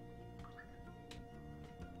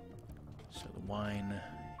 So the wine,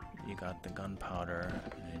 you got the gunpowder,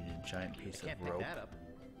 and a giant piece Can't of pick rope. that up.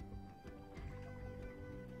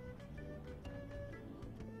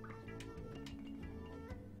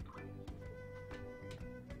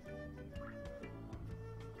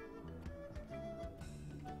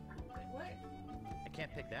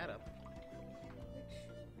 can't pick that up.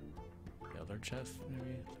 The other chest,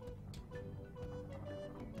 maybe?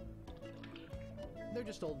 They're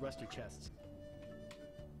just old rusty chests.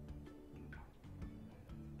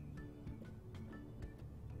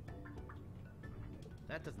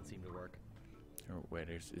 That doesn't seem to work. Or wait,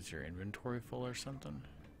 is your inventory full or something?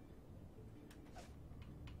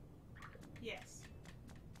 Yes.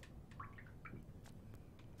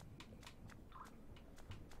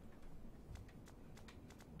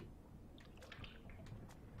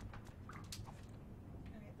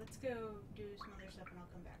 Okay, let's go do some other stuff and I'll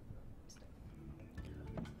come back for stuff.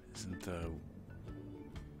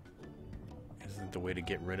 Isn't the way to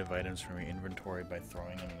get rid of items from your inventory by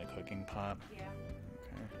throwing them in the cooking pot? Yeah.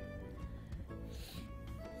 Okay.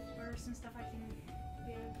 Where's some stuff I can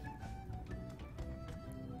give?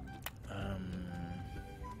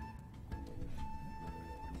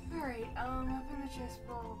 Alright, open the chest,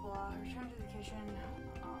 blah blah blah. Return to the kitchen.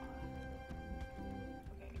 Okay.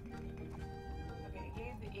 Okay, I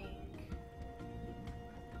gave the ink.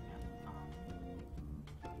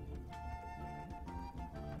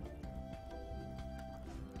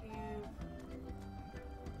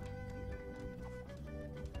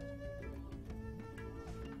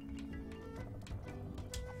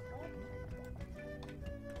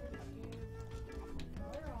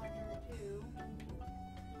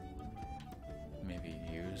 Maybe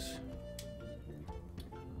use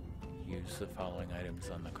the following items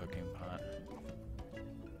on the cooking pot.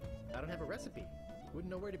 I don't have a recipe. Wouldn't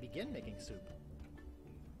know where to begin making soup.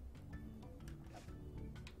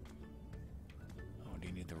 Oh, do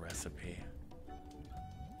you need the recipe?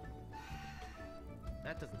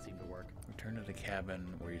 That doesn't seem to work. Return to the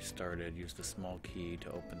cabin where you started. Use the small key to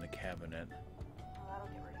open the cabinet. That'll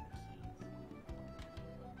get rid of the keys.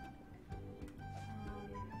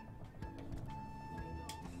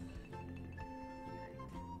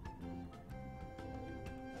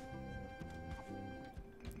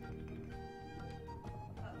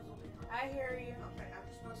 I hear you. Okay, I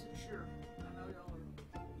just wasn't sure. I know y'all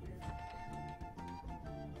are.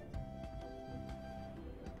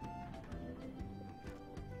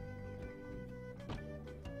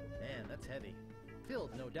 Man, that's heavy.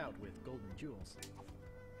 Filled, no doubt, with golden jewels.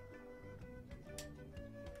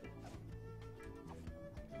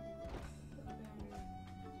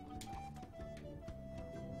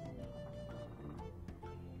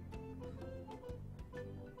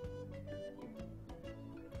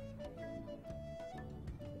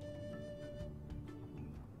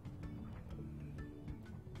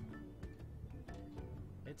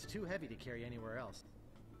 It's too heavy to carry anywhere else.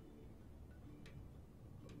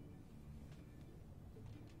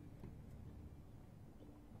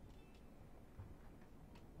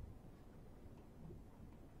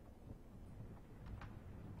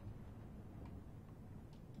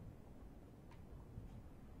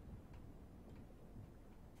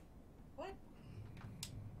 What?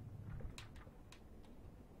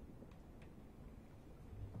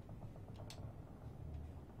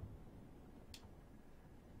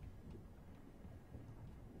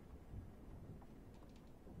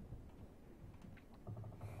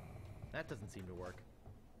 That doesn't seem to work.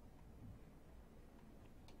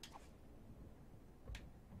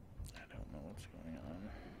 I don't know what's going on.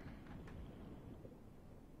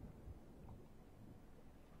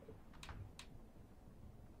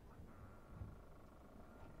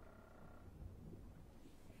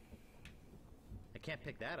 I can't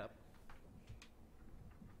pick that up.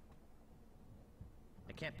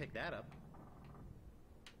 I can't pick that up.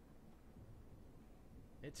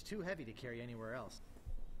 It's too heavy to carry anywhere else.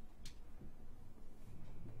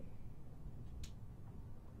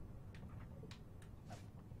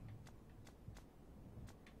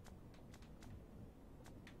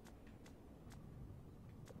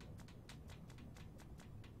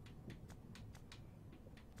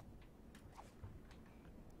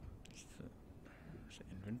 Is the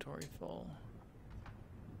inventory full?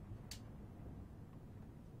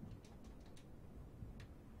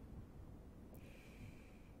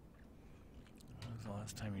 When was the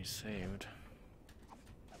last time you saved?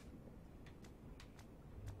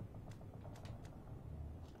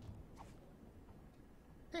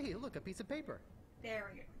 Hey, look, a piece of paper. There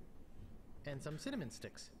we go. And some cinnamon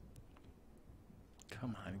sticks.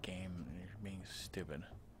 Come on, game. You're being stupid.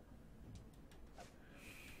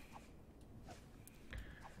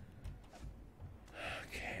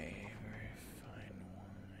 Okay, very fine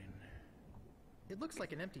wine. It looks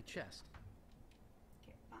like an empty chest.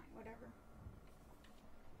 Okay, fine, whatever.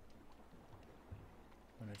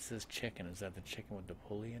 When it says chicken, is that the chicken with the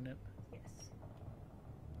pulley in it? Yes.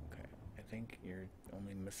 Okay, I think you're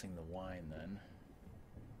only missing the wine then.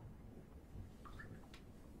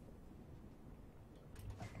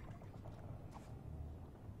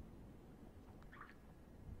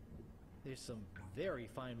 There's some very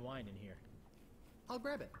fine wine in here. I'll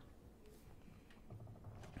grab it.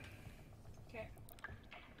 Okay.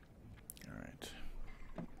 Alright.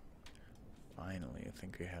 Finally, I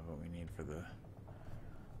think we have what we need for the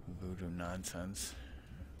voodoo nonsense.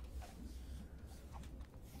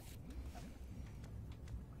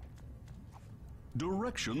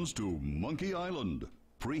 Directions to Monkey Island.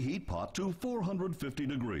 Preheat pot to 450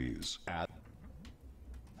 degrees. Add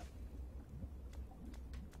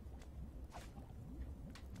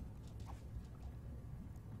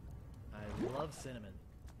I love cinnamon.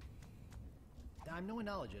 I'm no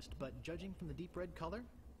enologist, but judging from the deep red color,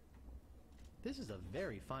 this is a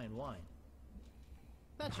very fine wine.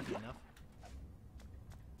 That should be enough.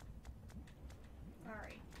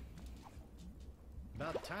 Alright.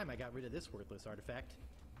 About time I got rid of this worthless artifact.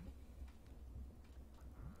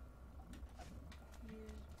 Use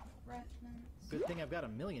refreshments. Good thing I've got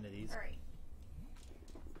 1,000,000 of these. Alright.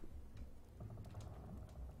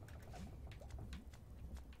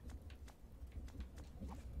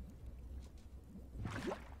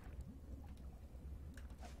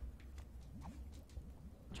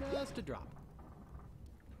 Just a drop.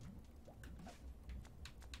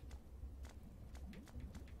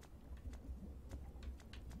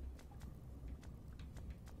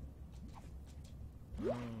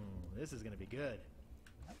 This is gonna be good.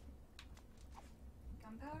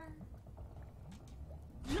 Gunpowder?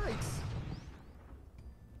 Yikes!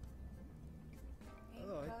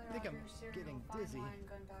 Oh, I think I'm getting dizzy.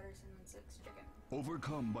 Gunpowder, cinnamon sticks, chicken.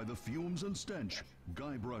 Overcome by the fumes and stench,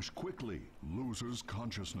 Guybrush quickly loses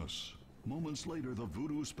consciousness. Moments later, the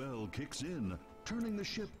voodoo spell kicks in, turning the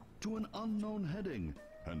ship to an unknown heading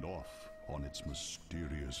and off on its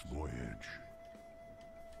mysterious voyage.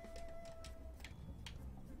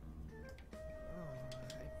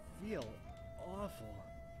 I feel awful.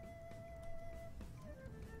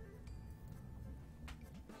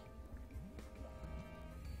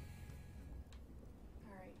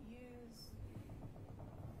 Alright, use...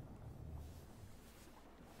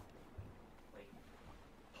 Wait.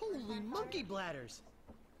 Holy monkey bladders!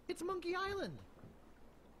 It's Monkey Island!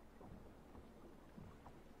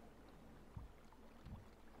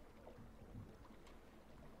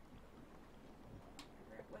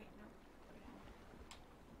 Wait, no.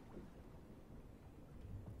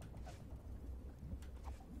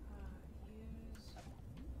 Use...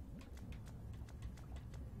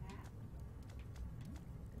 map.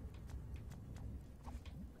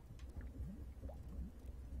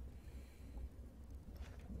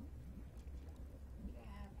 Okay,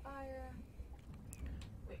 I have fire.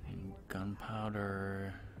 Wait, I need more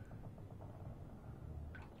Gunpowder.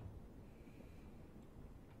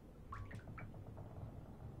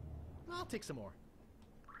 I'll take some more.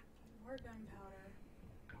 More gunpowder.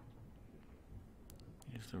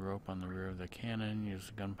 Use the rope on the rear of the cannon, use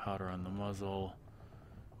the gunpowder on the muzzle,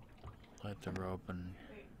 light the rope, and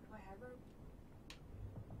Wait, do I have rope?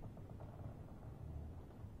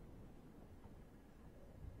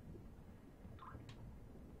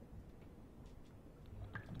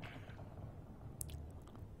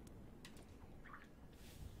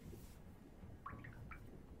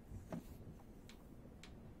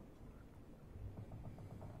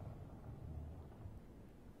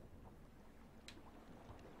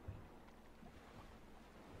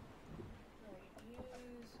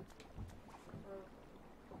 Use rope.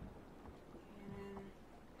 Cannon.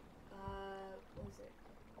 What was it?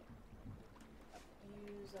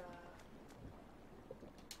 Use,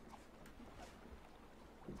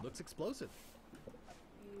 Looks explosive.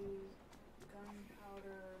 use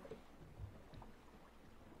gunpowder.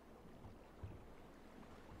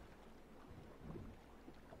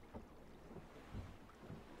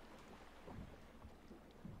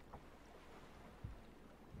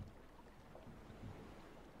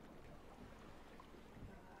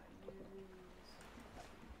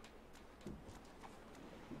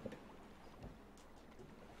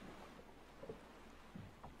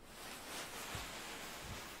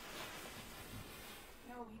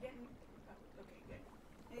 No, he didn't. Oh, okay, good.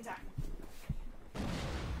 Anytime.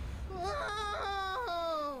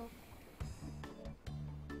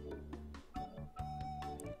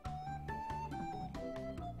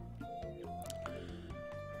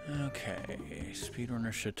 okay.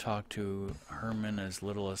 Speedrunner should talk to Herman as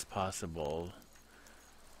little as possible.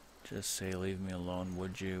 Just say, leave me alone,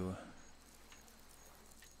 would you?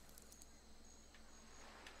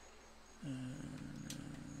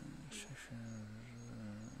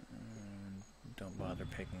 Don't bother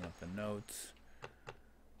picking up the notes.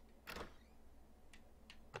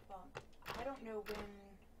 Well, I don't know when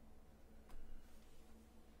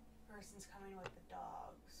person's coming with the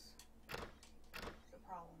dogs.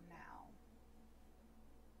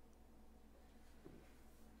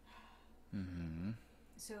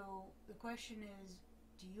 So the question is,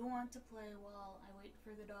 do you want to play while I wait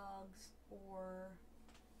for the dogs, or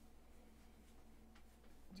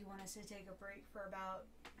do you want us to take a break for about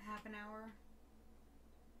half an hour?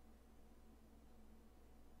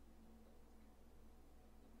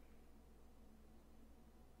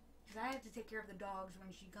 Because I have to take care of the dogs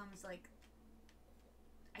when she comes, like,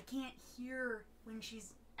 I can't hear when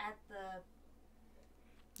she's at the...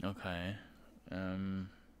 Okay.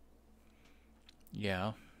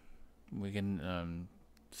 Yeah. We can,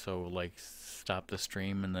 so, like, stop the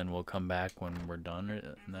stream and then we'll come back when we're done,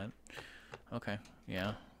 or that? Okay,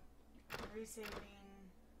 yeah. Resaving.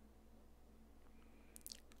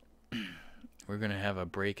 We're gonna have a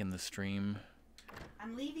break in the stream.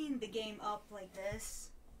 I'm leaving the game up like this.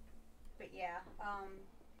 But yeah,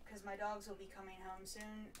 because my dogs will be coming home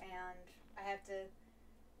soon, and I have to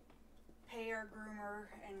pay our groomer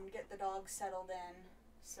and get the dogs settled in,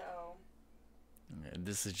 so... Okay,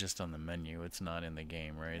 this is just on the menu, it's not in the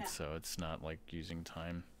game, right? No. So it's not, like, using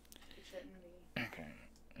time. It shouldn't be. Okay,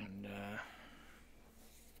 and,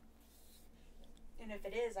 And if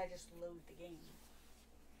it is, I just load the game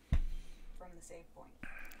from the save point.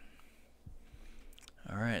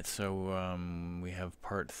 Alright, so, we have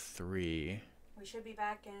part 3. We should be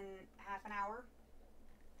back in half an hour.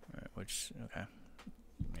 Alright, which, okay.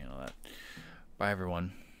 You know that. Bye,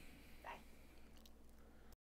 everyone.